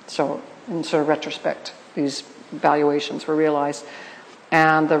 So, in sort of retrospect, these valuations were realized,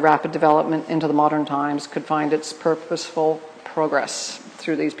 and the rapid development into the modern times could find its purposeful progress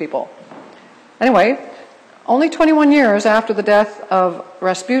through these people. Anyway, only 21 years after the death of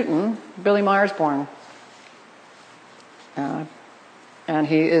Rasputin, Billy Meyer's born. And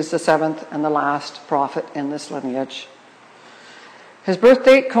he is the seventh and the last prophet in this lineage. His birth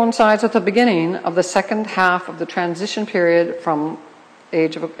date coincides with the beginning of the second half of the transition period from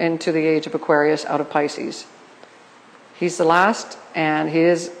into the age of Aquarius out of Pisces. He's the last, and he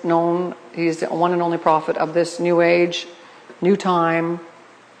is known, he's the one and only prophet of this new age, new time,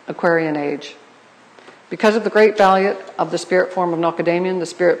 Aquarian age. Because of the great value of the spirit form of Nokodemion, the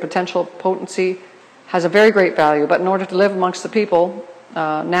spirit potential potency has a very great value, but in order to live amongst the people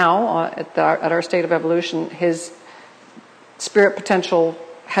at our state of evolution, his spirit potential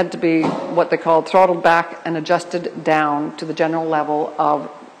had to be what they called throttled back and adjusted down to the general level of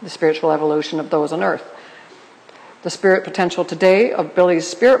the spiritual evolution of those on Earth. The spirit potential today of Billy's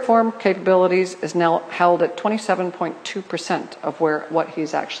spirit form capabilities is now held at 27.2% of what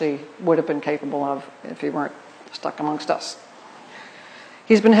he's actually would have been capable of if he weren't stuck amongst us.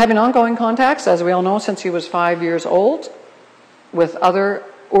 He's been having ongoing contacts, as we all know, since he was 5 years old, with other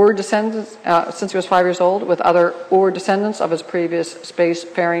Ur descendants. With other Ur descendants of his previous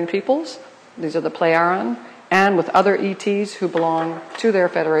space-faring peoples. These are the Plejaren, and with other ETs who belong to their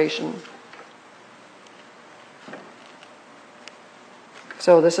federation.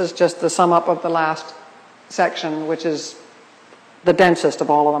 So this is just the sum up of the last section, which is the densest of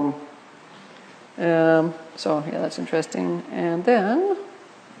all of them. So yeah, that's interesting. And then,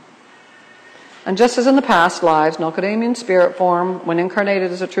 and just as in the past lives, Nokodemian spirit form, when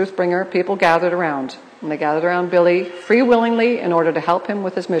incarnated as a truth bringer, people gathered around. And they gathered around Billy free willingly in order to help him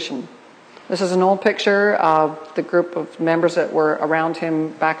with his mission. This is an old picture of the group of members that were around him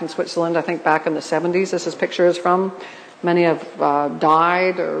back in Switzerland, I think back in the 70s. This is pictures from. Many have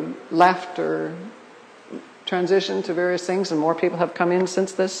died or left or transitioned to various things, and more people have come in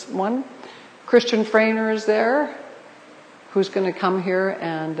since this one. Christian Frainer is there, who's going to come here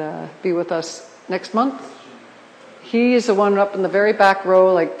and be with us next month. He is the one up in the very back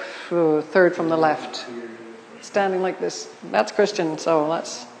row, like third from the left, standing like this. That's Christian, so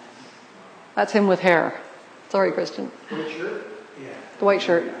that's him with hair. Sorry, Christian. White shirt? Yeah. The white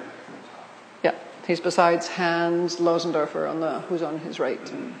shirt. Yeah. He's besides Hans Losendorfer who's on his right.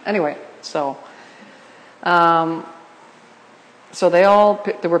 Anyway, so there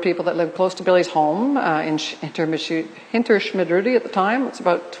were people that lived close to Billy's home in Hinterschmidrudi at the time. It's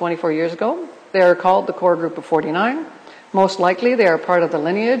about 24 years ago. They are called the Core Group of 49. Most likely, they are part of the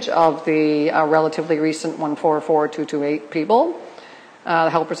lineage of the relatively recent 144228 people, the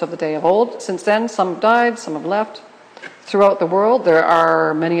helpers of the day of old. Since then, some have died, some have left. Throughout the world, there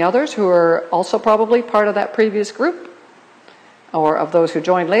are many others who are also probably part of that previous group, or of those who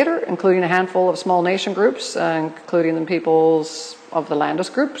joined later, including a handful of small nation groups, including the peoples of the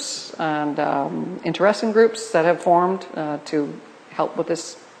Landesgruppes and interesting groups that have formed to help with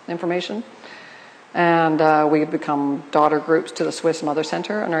this information. And we've become daughter groups to the Swiss Mother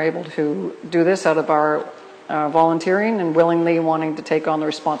Center and are able to do this out of our volunteering and willingly wanting to take on the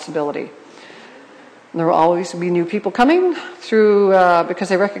responsibility. There will always be new people coming through because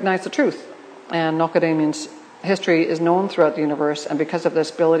they recognize the truth. And Nokodemian's history is known throughout the universe, and because of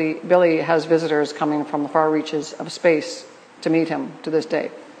this, Billy has visitors coming from the far reaches of space to meet him to this day.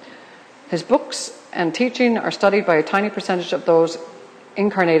 His books and teaching are studied by a tiny percentage of those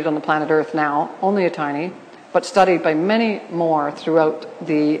incarnated on the planet Earth now, only a tiny, but studied by many more throughout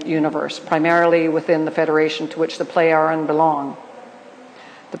the universe, primarily within the federation to which the Plejaren belong.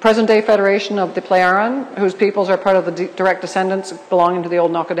 The present-day Federation of the Plejaren, whose peoples are part of the direct descendants belonging to the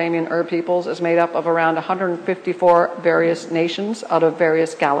old Nokodemian Ur peoples, is made up of around 154 various nations out of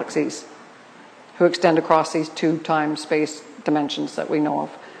various galaxies who extend across these two time-space dimensions that we know of.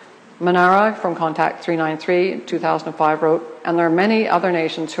 Manara from Contact 393 in 2005 wrote, and there are many other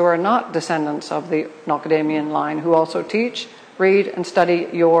nations who are not descendants of the Nokodemian line who also teach, read, and study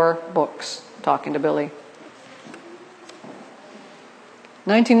your books, talking to Billy.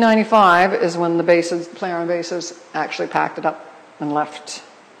 1995 is when the Plejaren bases actually packed it up and left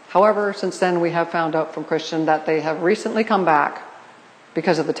However, since then we have found out from Christian that they have recently come back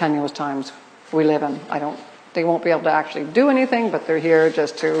because of the tenuous times we live in. They won't be able to actually do anything, but they're here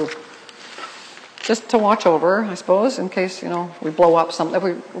just to watch over, I suppose, in case, we blow up something. If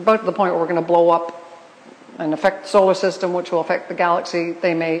we're about to the point where we're going to blow up and affect the solar system, which will affect the galaxy,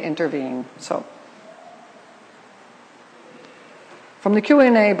 they may intervene. So, from the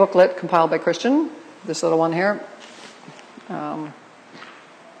Q&A booklet compiled by Christian, this little one here,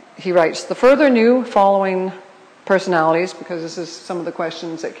 he writes, the further new following personalities, because this is some of the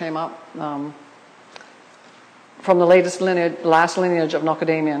questions that came up from the last lineage of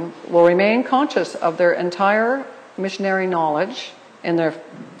Nokodemion, will remain conscious of their entire missionary knowledge in their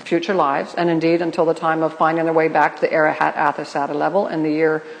future lives, and indeed until the time of finding their way back to the Arahat Athasata level in the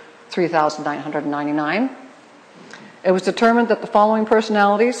year 3999. It was determined that the following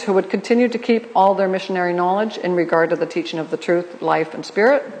personalities, who would continue to keep all their missionary knowledge in regard to the teaching of the truth, life, and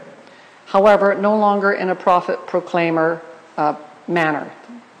spirit, however, no longer in a prophet-proclaimer manner,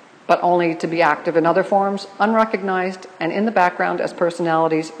 but only to be active in other forms, unrecognized, and in the background as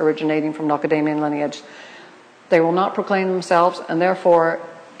personalities originating from Nokodemian lineage. They will not proclaim themselves, and therefore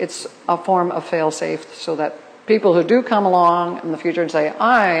it's a form of fail-safe, so that people who do come along in the future and say,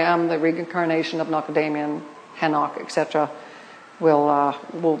 I am the reincarnation of Nokodemion, Henok, etc.,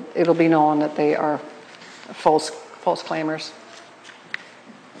 it'll be known that they are false claimers.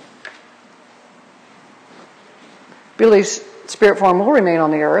 Billy's spirit form will remain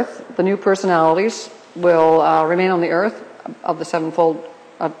on the earth. The new personalities will remain on the earth, of the sevenfold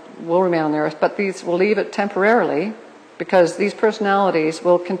will remain on the earth, but these will leave it temporarily because these personalities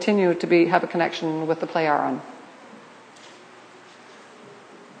will continue to have a connection with the Plejaren.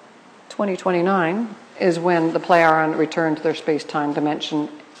 2029 is when the Plejaren return to their space-time dimension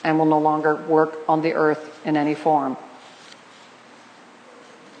and will no longer work on the earth in any form.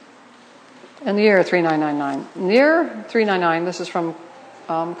 In the year 3999. In the year 399, this is from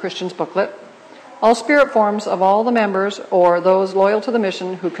Christian's booklet, all spirit forms of all the members or those loyal to the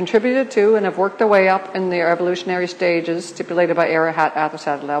mission who contributed to and have worked their way up in their evolutionary stages stipulated by Arahat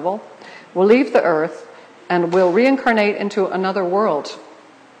Athasata level will leave the earth and will reincarnate into another world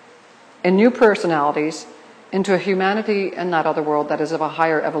in new personalities into a humanity in that other world that is of a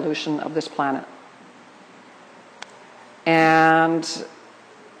higher evolution of this planet. And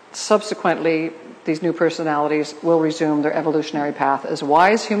subsequently, these new personalities will resume their evolutionary path as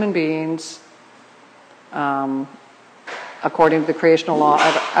wise human beings according to the creational law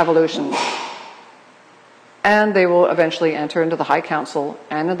of evolution. And they will eventually enter into the High Council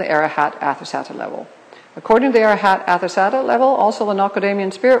and in the Arahat Athasata level. According to the Arahat Athasata level, also the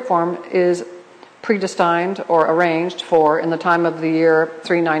Nokodemian spirit form is predestined or arranged for in the time of the year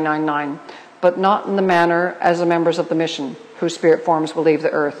 3999, but not in the manner as the members of the mission, whose spirit forms will leave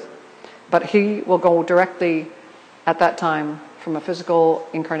the earth. But he will go directly at that time from a physical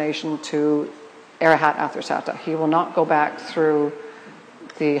incarnation to Arahat Athasata. He will not go back through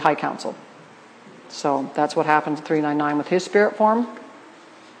the High Council. So that's what happens in 399 with his spirit form.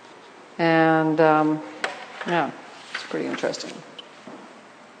 And yeah, it's pretty interesting.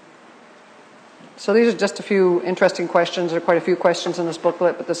 So these are just a few interesting questions. There are quite a few questions in this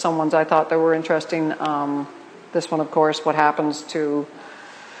booklet, but there's some ones I thought that were interesting. This one, of course, what happens to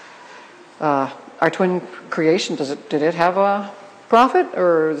our twin creation? Did it have a prophet,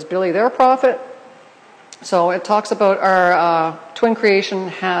 or is Billy their prophet? So it talks about our twin creation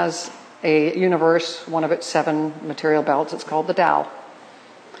has a universe, one of its 7 material belts. It's called the Tao,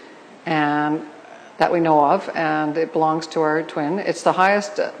 and that we know of, and it belongs to our twin. It's the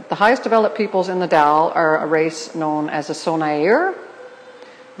highest developed peoples in the Tao are a race known as the Sonair.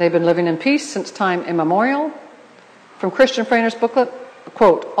 They've been living in peace since time immemorial. From Christian Frainer's booklet,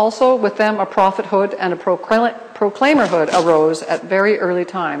 quote, also with them a prophethood and a proclaimerhood arose at very early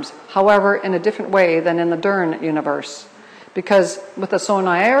times, however in a different way than in the DERN universe, because with the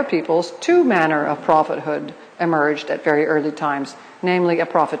Sonair peoples 2 manner of prophethood emerged at very early times, namely a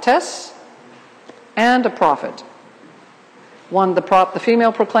prophetess and a prophet. One, the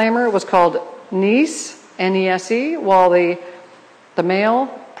female proclaimer was called Nese, N-E-S-E, while the male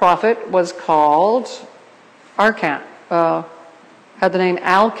prophet was called Arkan, had the name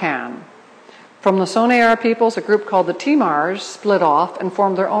Alkan. From the Sonair peoples, a group called the Timars split off and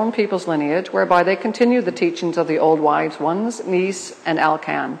formed their own people's lineage, whereby they continued the teachings of the old wise ones, Nese and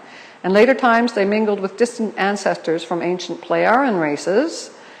Alkan. In later times, they mingled with distant ancestors from ancient Plejaren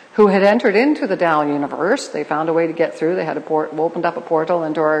races who had entered into the Tao universe. They found a way to get through. They had opened up a portal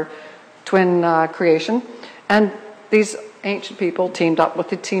into our twin creation. And these ancient people teamed up with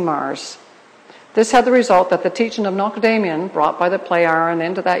the Timars. This had the result that the teaching of Nokodemion, brought by the Plejaren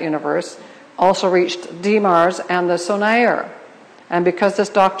into that universe, also reached Mars and the Sonair. And because this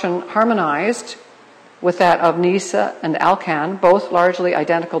doctrine harmonized with that of Nisa and Alkan, both largely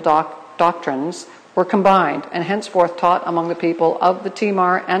identical doctrines, were combined and henceforth taught among the people of the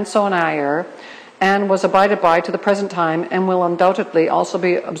Timar and Sonair, and was abided by to the present time, and will undoubtedly also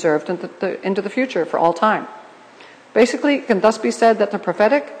be observed into the future for all time. Basically, it can thus be said that the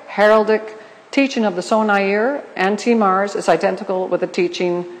prophetic, heraldic teaching of the Sonair and Timars is identical with the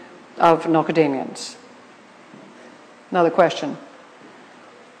teaching of Nokodemians. Another question.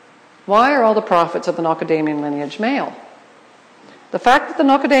 Why are all the prophets of the Nokodemian lineage male? The fact that the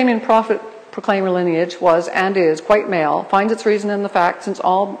Nokodemian prophet proclaimer lineage was and is quite male finds its reason in the fact since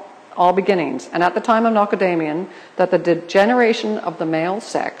all beginnings, and at the time of Nokodemion, that the degeneration of the male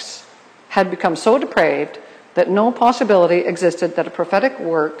sex had become so depraved that no possibility existed that a prophetic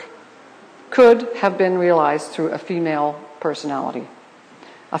work could have been realized through a female personality.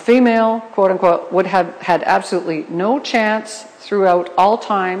 A female, quote unquote, would have had absolutely no chance throughout all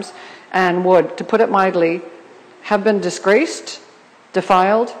times, and would, to put it mildly, have been disgraced,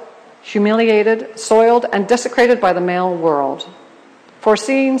 defiled, humiliated, soiled, and desecrated by the male world.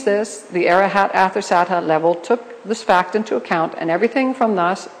 Foreseeing this, the Arahat Athersata level took this fact into account, and everything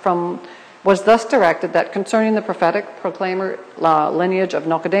was thus directed that concerning the prophetic proclaimer lineage of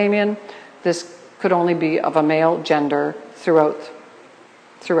Nokodemion, this could only be of a male gender throughout.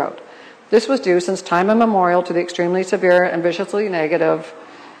 This was due since time immemorial to the extremely severe and viciously negative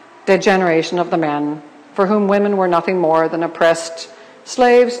degeneration of the men, for whom women were nothing more than oppressed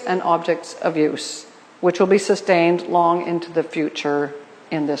slaves and objects of use, which will be sustained long into the future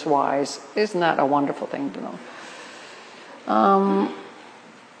in this wise. Isn't that a wonderful thing to know?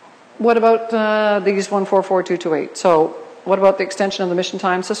 What about these 144228? So what about the extension of the mission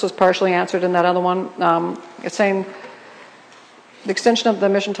times? This was partially answered in that other one. It's saying the extension of the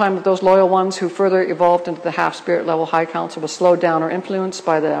mission time of those loyal ones who further evolved into the half-spirit level high council was slowed down or influenced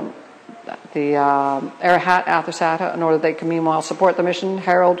by the Arahat Athersata, in order they can meanwhile support the mission,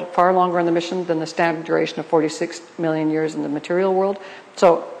 herald far longer in the mission than the standard duration of 46 million years in the material world.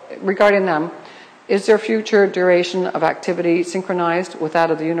 So regarding them, is their future duration of activity synchronized with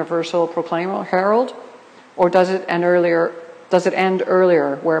that of the universal proclaimer herald, or does it end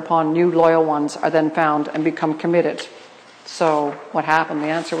earlier, whereupon new loyal ones are then found and become committed? So what happened? The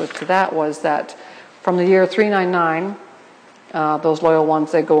answer to that was that from the year 399, those loyal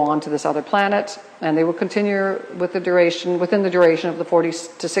ones, they go on to this other planet, and they will continue with the duration, within the duration of the 40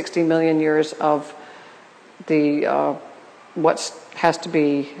 to 60 million years of the what has to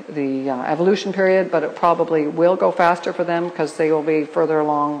be the evolution period, but it probably will go faster for them because they will be further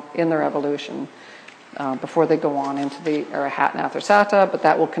along in their evolution before they go on into the Arahat and Athersata, but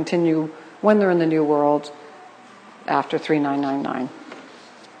that will continue when they're in the new world after 3999.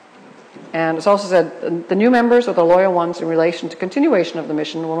 And it's also said the new members or the loyal ones in relation to continuation of the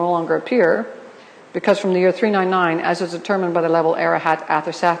mission will no longer appear, because from the year 399, as is determined by the level Arahat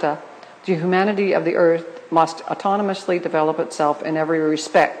Athersata, the humanity of the earth must autonomously develop itself in every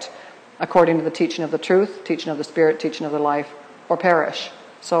respect according to the teaching of the truth, teaching of the spirit, teaching of the life, or perish.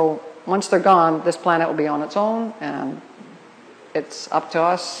 So once they're gone, this planet will be on its own, and it's up to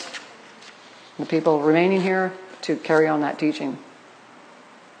us, the people remaining here, to carry on that teaching.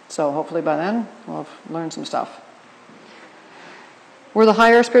 So hopefully by then, we'll have learned some stuff. Were the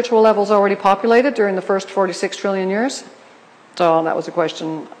higher spiritual levels already populated during the first 46 trillion years? So that was the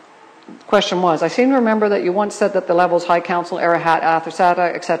question. The question was, I seem to remember that you once said that the levels High Council, Arahat,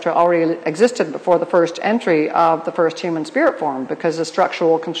 Athersata, etc. already existed before the first entry of the first human spirit form, because the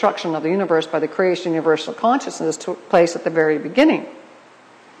structural construction of the universe by the creation universal consciousness took place at the very beginning.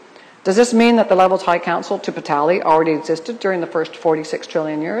 Does this mean that the levels High Council to Patali already existed during the first 46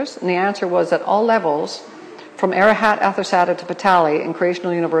 trillion years? And the answer was that all levels from Arahat, Athersata to Patali in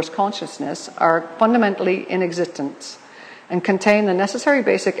creational universe consciousness are fundamentally in existence and contain the necessary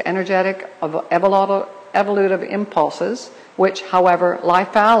basic energetic evolutive impulses, which, however, lie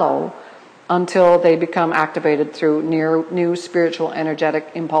fallow until they become activated through new spiritual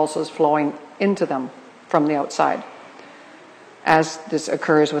energetic impulses flowing into them from the outside, as this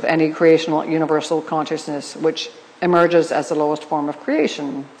occurs with any creational universal consciousness, which emerges as the lowest form of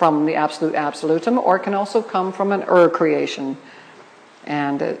creation from the absolute absolutum, or can also come from an creation,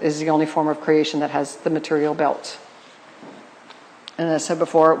 and is the only form of creation that has the material belt. And as I said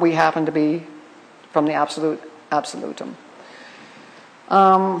before, we happen to be from the absolute absolutum.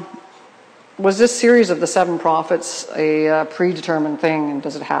 Was this series of the 7 prophets a predetermined thing, and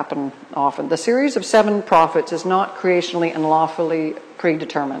does it happen often? The series of 7 prophets is not creationally and lawfully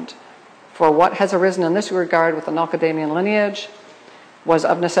predetermined. for what has arisen in this regard with the Nokodemion lineage was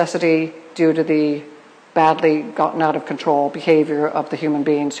of necessity due to the badly gotten out of control behavior of the human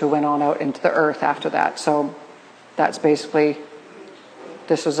beings who went on out into the earth after that. So that's basically,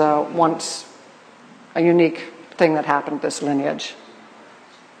 this was once a unique thing that happened, this lineage.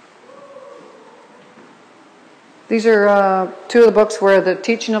 These are two of the books where the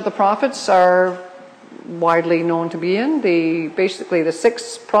teaching of the prophets are widely known to be in. Basically the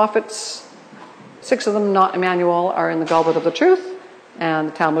 6 prophets, 6 of them, not Emmanuel, are in the Goblet of the Truth, and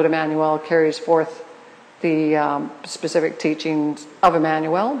the Talmud Jmmanuel carries forth the specific teachings of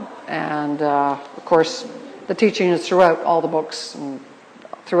Emmanuel, and of course the teaching is throughout all the books and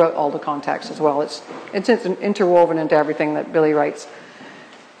throughout all the contexts as well. It's interwoven into everything that Billy writes.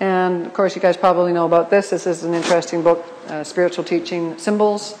 And of course you guys probably know about this. This is an interesting book, Spiritual Teaching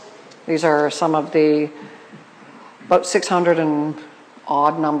Symbols. These are some of the about 600 and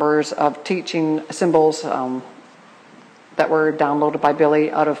odd numbers of teaching symbols that were downloaded by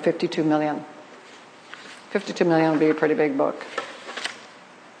Billy out of 52 million. 52 million would be a pretty big book.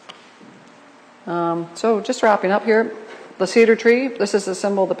 So just wrapping up here, the cedar tree. This is the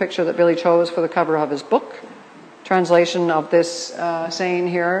symbol, the picture that Billy chose for the cover of his book. Translation of this saying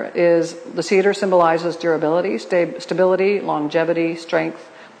here is, the cedar symbolizes durability, stability, longevity, strength,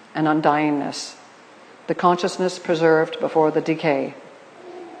 and undyingness. The consciousness preserved before the decay.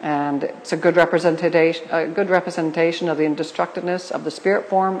 And it's a good representation of the indestructiveness of the spirit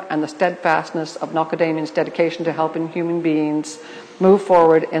form and the steadfastness of Nokodemion's dedication to helping human beings move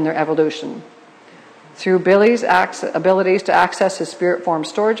forward in their evolution. Through Billy's abilities to access his spirit form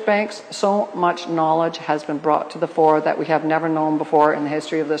storage banks, so much knowledge has been brought to the fore that we have never known before in the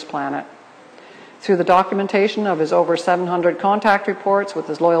history of this planet. Through the documentation of his over 700 contact reports with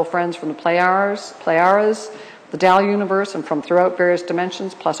his loyal friends from the Plejares, the Dal universe, and from throughout various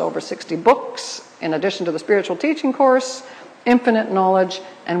dimensions, plus over 60 books, in addition to the spiritual teaching course, infinite knowledge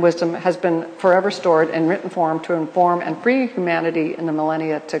and wisdom has been forever stored in written form to inform and free humanity in the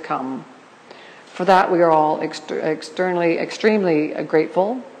millennia to come. For that, we are all extremely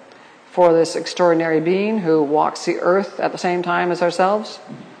grateful for this extraordinary being who walks the earth at the same time as ourselves.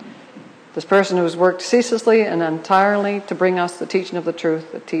 This person who has worked ceaselessly and entirely to bring us the teaching of the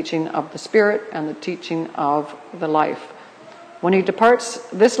truth, the teaching of the spirit, and the teaching of the life. When he departs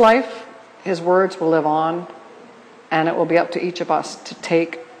this life, his words will live on, and it will be up to each of us to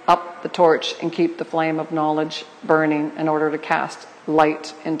take up the torch and keep the flame of knowledge burning in order to cast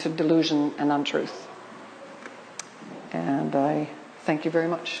light into delusion and untruth. And I thank you very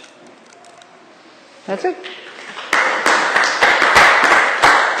much. That's it.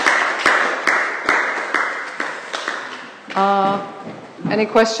 Any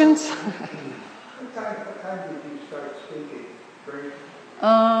questions? What time did you start speaking?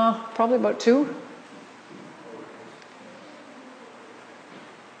 Probably about 2.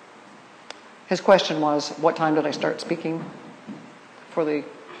 His question was, what time did I start speaking for the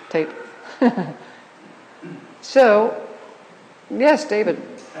tape? So, yes, David.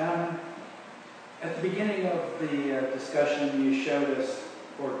 At the beginning of the discussion, you showed us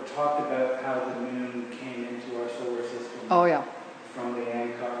or talked about how the moon came into our solar system. Oh, yeah. From the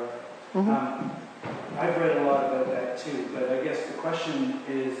ANKAR. Mm-hmm. I've read a lot about that too, but I guess the question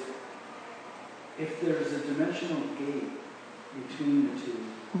is, if there's a dimensional gate between the two,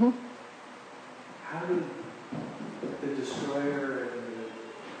 mm-hmm. how did the destroyer and the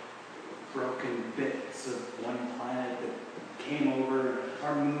broken bits of one planet that came over,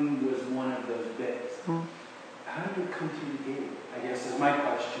 our moon was one of those bits, mm-hmm. how did it come through the gate, I guess is my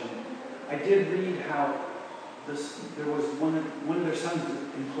question. I did read how there was one of their suns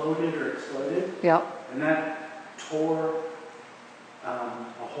imploded or exploded, yeah. and that tore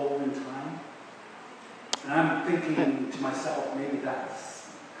a hole in time. And I'm thinking to myself, maybe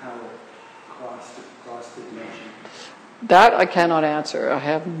that's how it crossed the dimension. That I cannot answer. I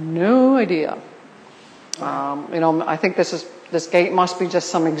have no idea. I think this gate must be just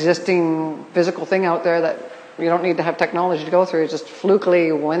some existing physical thing out there that you don't need to have technology to go through. It just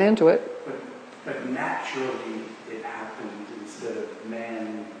flukily went into it. But naturally it happened instead of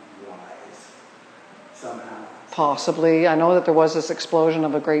man-wise, somehow. Possibly. I know that there was this explosion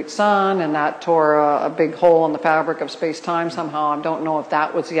of a great sun, and that tore a big hole in the fabric of space-time somehow. I don't know if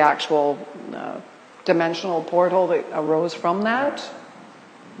that was the actual dimensional portal that arose from that.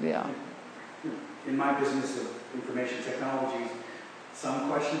 Yeah. In my business of information technology,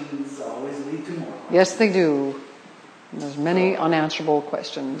 some questions always lead to more. Yes, they do. There's many unanswerable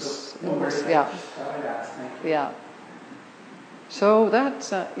questions in this. Yeah. Yeah. So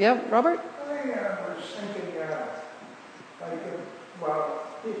that's, yeah, Robert? I was thinking,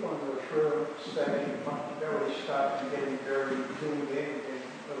 people in the room studying really started getting very tuned in and a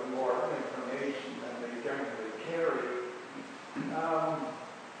little more information than they generally carry.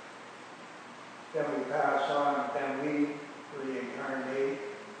 Then we pass on, then we reincarnate,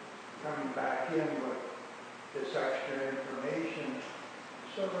 coming back in with this extra information.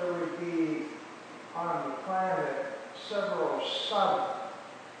 So there would be on the planet several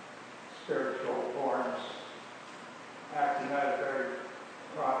sub-spiritual forms acting out a very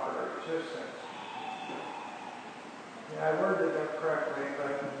proper existence. Yeah, I worded that correctly,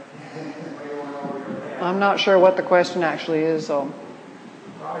 but we went over your head. I'm not sure what the question actually is, so.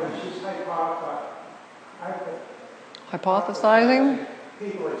 Well, it's just Hypothesizing?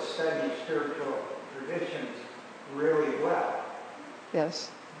 People that study spiritual traditions really well. Yes.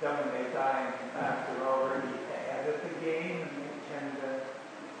 Then when they die and come back, they're already ahead of the game, and they tend to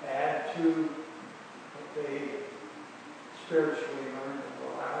add to what they spiritually learned in the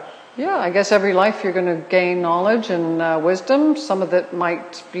last. Yeah, I guess every life you're going to gain knowledge and wisdom. Some of it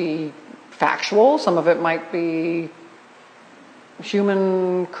might be factual, some of it might be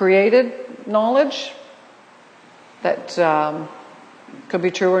human created knowledge that could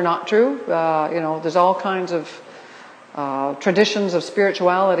be true or not true. There's all kinds of traditions of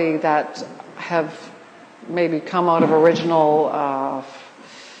spirituality that have maybe come out of original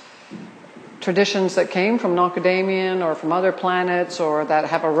traditions that came from Nokodemion or from other planets, or that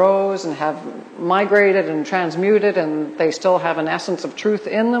have arose and have migrated and transmuted, and they still have an essence of truth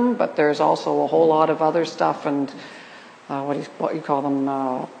in them, but there's also a whole lot of other stuff and what you call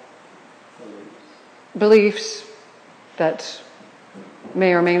them, beliefs that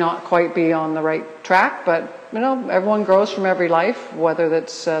may or may not quite be on the right track. But everyone grows from every life, whether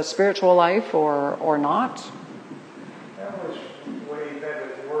that's a spiritual life or not. That was way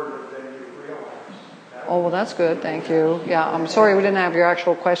better worded than you realized. Oh, well, that's good. Thank you. Yeah, I'm sorry we didn't have your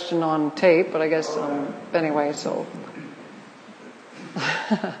actual question on tape, but I guess anyway, so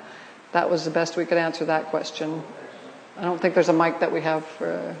that was the best we could answer that question. I don't think there's a mic that we have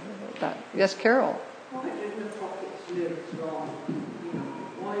for that. Yes, Carol? Why didn't the prophets live as long?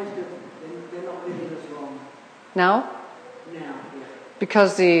 Why is they're not living as long Now? now? Yeah.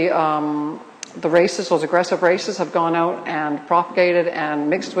 Because the races, those aggressive races, have gone out and propagated and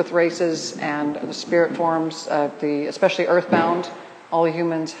mixed with races, and the spirit forms, especially earthbound, all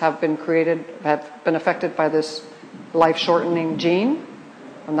humans have been affected by this life-shortening gene,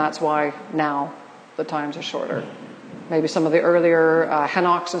 and that's why now the times are shorter. Maybe some of the earlier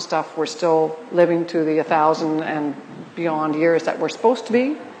Henoks and stuff were still living to the 1,000 and beyond years that we're supposed to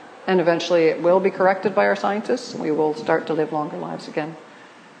be, and eventually it will be corrected by our scientists. We will start to live longer lives again,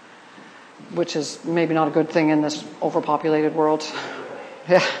 which is maybe not a good thing in this overpopulated world.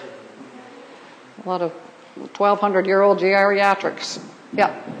 Yeah. A lot of 1,200-year-old geriatrics.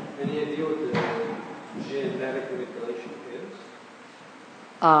 Yeah. Any idea what the genetic manipulation is?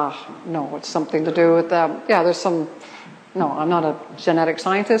 No, it's something to do with there's some. No, I'm not a genetic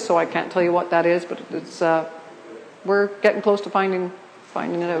scientist, so I can't tell you what that is, but it's we're getting close to finding it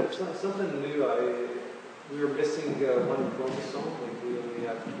out. It's not something new. We were missing one chromosome, like we only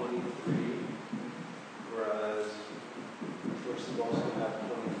have 23, whereas we're supposed to have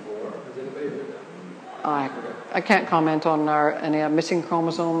 24. Has anybody heard that one? I can't comment on any missing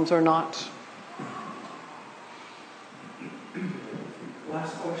chromosomes or not.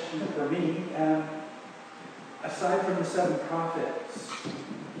 Last question for me. Aside from the 7 prophets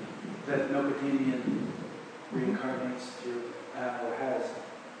that Nokodemion reincarnates through, or has,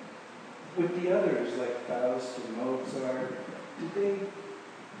 with the others like Faust and Mozart, did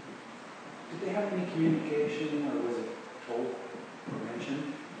they have any communication, or was it told or mentioned?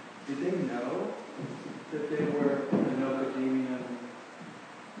 Did they know that they were the Nokodemion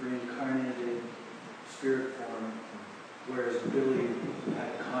reincarnated spirit form, whereas Billy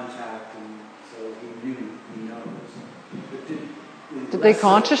had contact and so he knows. But did they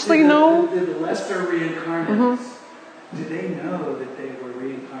consciously know? Did the lesser reincarnates, did they know that they were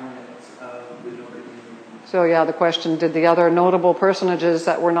reincarnates of the Nokodemion? So yeah, the question, did the other notable personages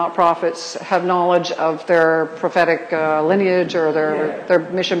that were not prophets have knowledge of their prophetic lineage or their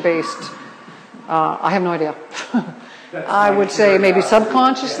mission-based? I have no idea. I would say maybe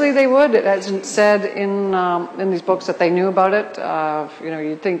subconsciously they would. It hasn't said in these books that they knew about it.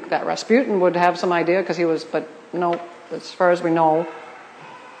 You'd think that Rasputin would have some idea because he was, but no, as far as we know,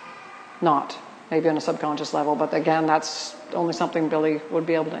 not. Maybe on a subconscious level, but again, that's only something Billy would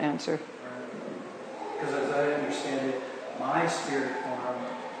be able to answer. Because as I understand it, my spirit form,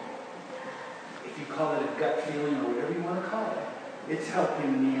 if you call it a gut feeling or whatever you want to call it, it's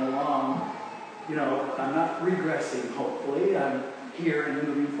helping me along. I'm not regressing, hopefully. I'm here and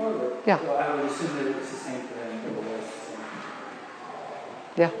moving forward. Yeah. So I would assume that it's the same for them. It was the same.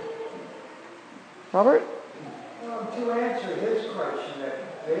 Yeah. Robert? To answer his question, that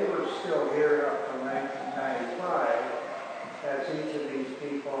they were still here up to 1995, as each of these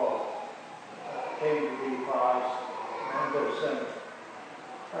people came to be members, and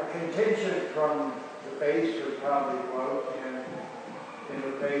a contingent from the base would probably go out and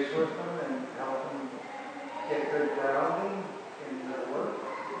interface with them and help them get good grounding in their work.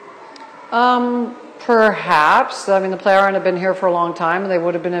 Perhaps. I mean, the Plejaren had been here for a long time, and they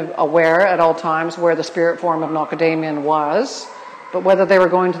would have been aware at all times where the spirit form of Nokodemion was. But whether they were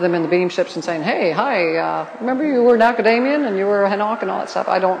going to them in the beam ships and saying, "Hey, hi, remember you were Nokodemion and you were Henok and all that stuff,"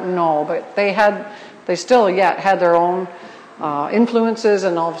 I don't know. But they still yet had their own influences,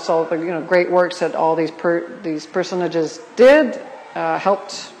 and also the great works that all these personages did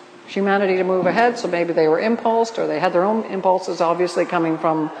helped humanity to move ahead. So maybe they were impulsed, or they had their own impulses, obviously coming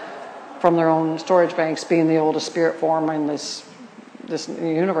from their own storage banks, being the oldest spirit form in this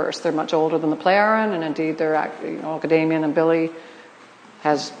universe. They're much older than the Plejaren, and indeed they're Nokodemion and Billy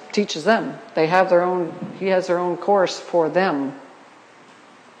teaches them. They have their own. He has their own course for them.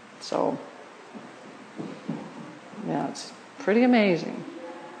 So yeah, it's pretty amazing.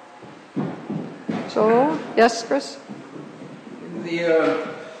 So yes, Chris. In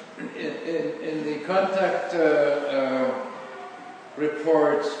the contact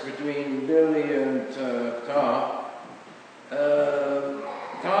reports between Billy and Ta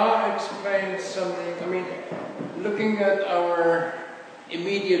explains something. I mean, looking at our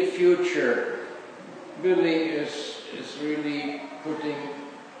immediate future, Billy is really putting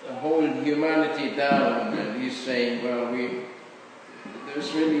the whole humanity down, and he's saying, well,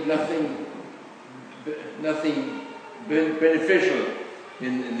 there's really nothing beneficial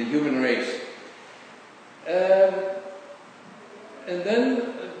in the human race. And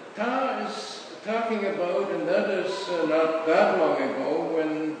then Ta is talking about, and that is not that long ago,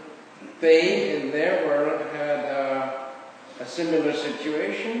 when they, in their world, had a similar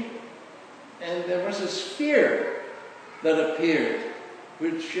situation, and there was a sphere that appeared,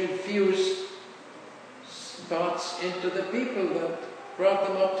 which infused thoughts into the people that brought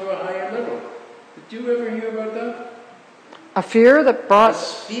them up to a higher level. Did you ever hear about that? A fear that brought... A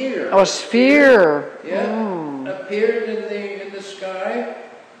sphere. Oh, a sphere. Yeah, appeared in the sky,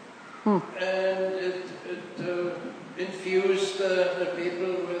 and it infused the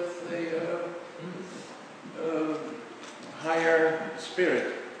people with the higher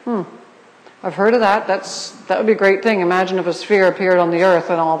spirit. I've heard of that. That would be a great thing. Imagine if a sphere appeared on the earth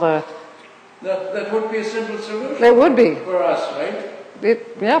and all the... That would be a simple solution. It would be. For us, right?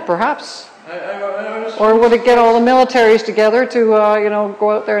 Yeah, perhaps. I Or would it get all the militaries together to,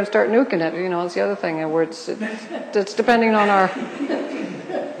 go out there and start nuking it? It's the other thing. Where it's depending on our...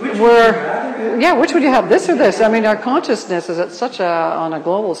 Which would you have, this or this? I mean, our consciousness is at such on a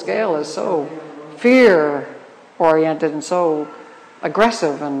global scale, is so fear-oriented and so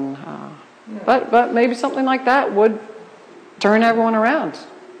aggressive. And but maybe something like that would turn everyone around.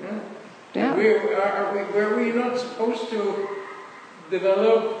 Yeah. Were we not supposed to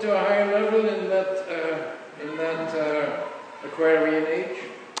develop to a higher level in that Aquarian age?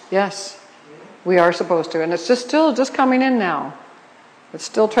 Yes, we are supposed to, and it's still coming in now. It's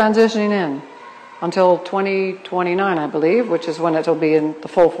still transitioning in until 2029, I believe, which is when it will be in the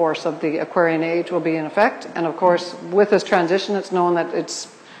full force of the Aquarian age will be in effect. And of course, with this transition, it's known that it's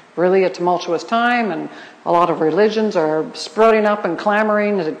really a tumultuous time, and a lot of religions are sprouting up and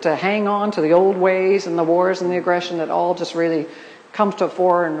clamoring to hang on to the old ways, and the wars and the aggression that all just really comes to a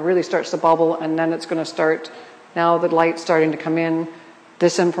fore and really starts to bubble. And then it's going to start, now the light's starting to come in,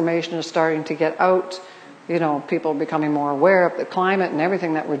 disinformation is starting to get out, people are becoming more aware of the climate and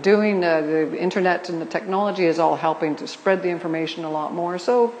everything that we're doing. The internet and the technology is all helping to spread the information a lot more.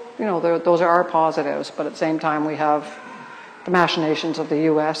 So, those are our positives, but at the same time we have the machinations of the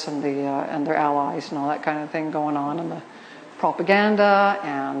U.S. and their allies and all that kind of thing going on, and the propaganda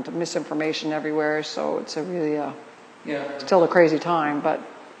and misinformation everywhere. So it's a really still a crazy time. But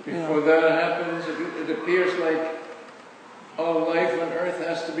before that happens, it appears like all life on Earth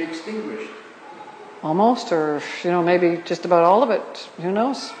has to be extinguished. Almost, or maybe just about all of it. Who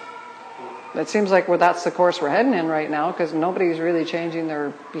knows? It seems like that's the course we're heading in right now, because nobody's really changing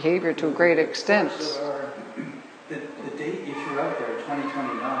their behavior to a great extent. The date you threw out there,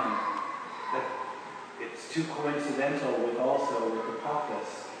 2029, that it's too coincidental with the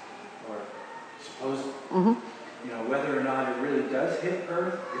apocalypse, or supposed, whether or not it really does hit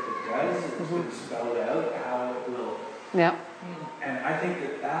Earth. If it does, it's been spelled out how it will. Yeah. And I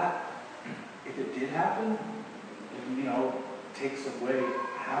think that if it did happen, takes away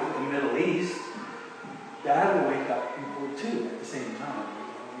half of the Middle East, that will wake up people too at the same time.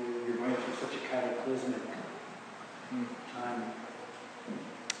 You're going through such a cataclysmic time.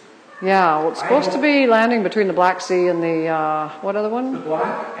 Yeah, well, it's supposed to be landing between the Black Sea and the, what other The one?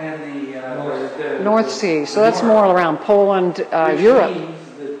 Black and the North Sea. So that's more around Poland, which Europe.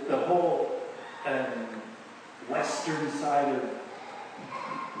 means that the whole western side of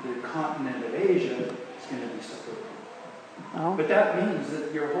the continent of Asia is going to be suffered. Oh. But that means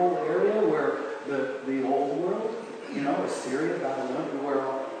that your whole area where the old world, you know, Assyria, Babylon, where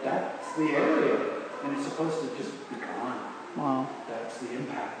that's the area. And it's supposed to just be gone. Wow. That's the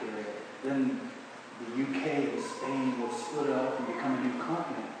impact area. Then the UK and Spain will split up and become a new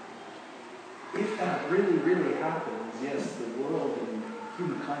continent. If that really, really happens, yes, the world and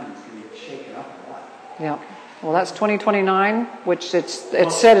humankind is going to get shaken up a lot. Yeah. Well, that's 2029, which it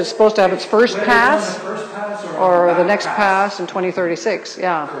said it's supposed to have its first pass, or the next pass in 2036.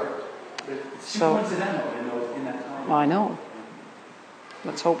 Yeah. Correct. It's So- coincidental in that time. Well, I know.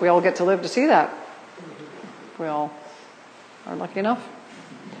 Let's hope we all get to live to see that. If we all are lucky enough.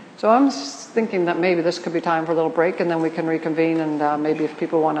 So I'm thinking that maybe this could be time for a little break, and then we can reconvene, and maybe if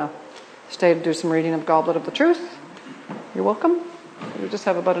people want to stay to do some reading of Goblet of the Truth, you're welcome. We just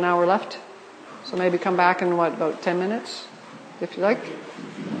have about an hour left. So maybe come back in, about 10 minutes, if you like.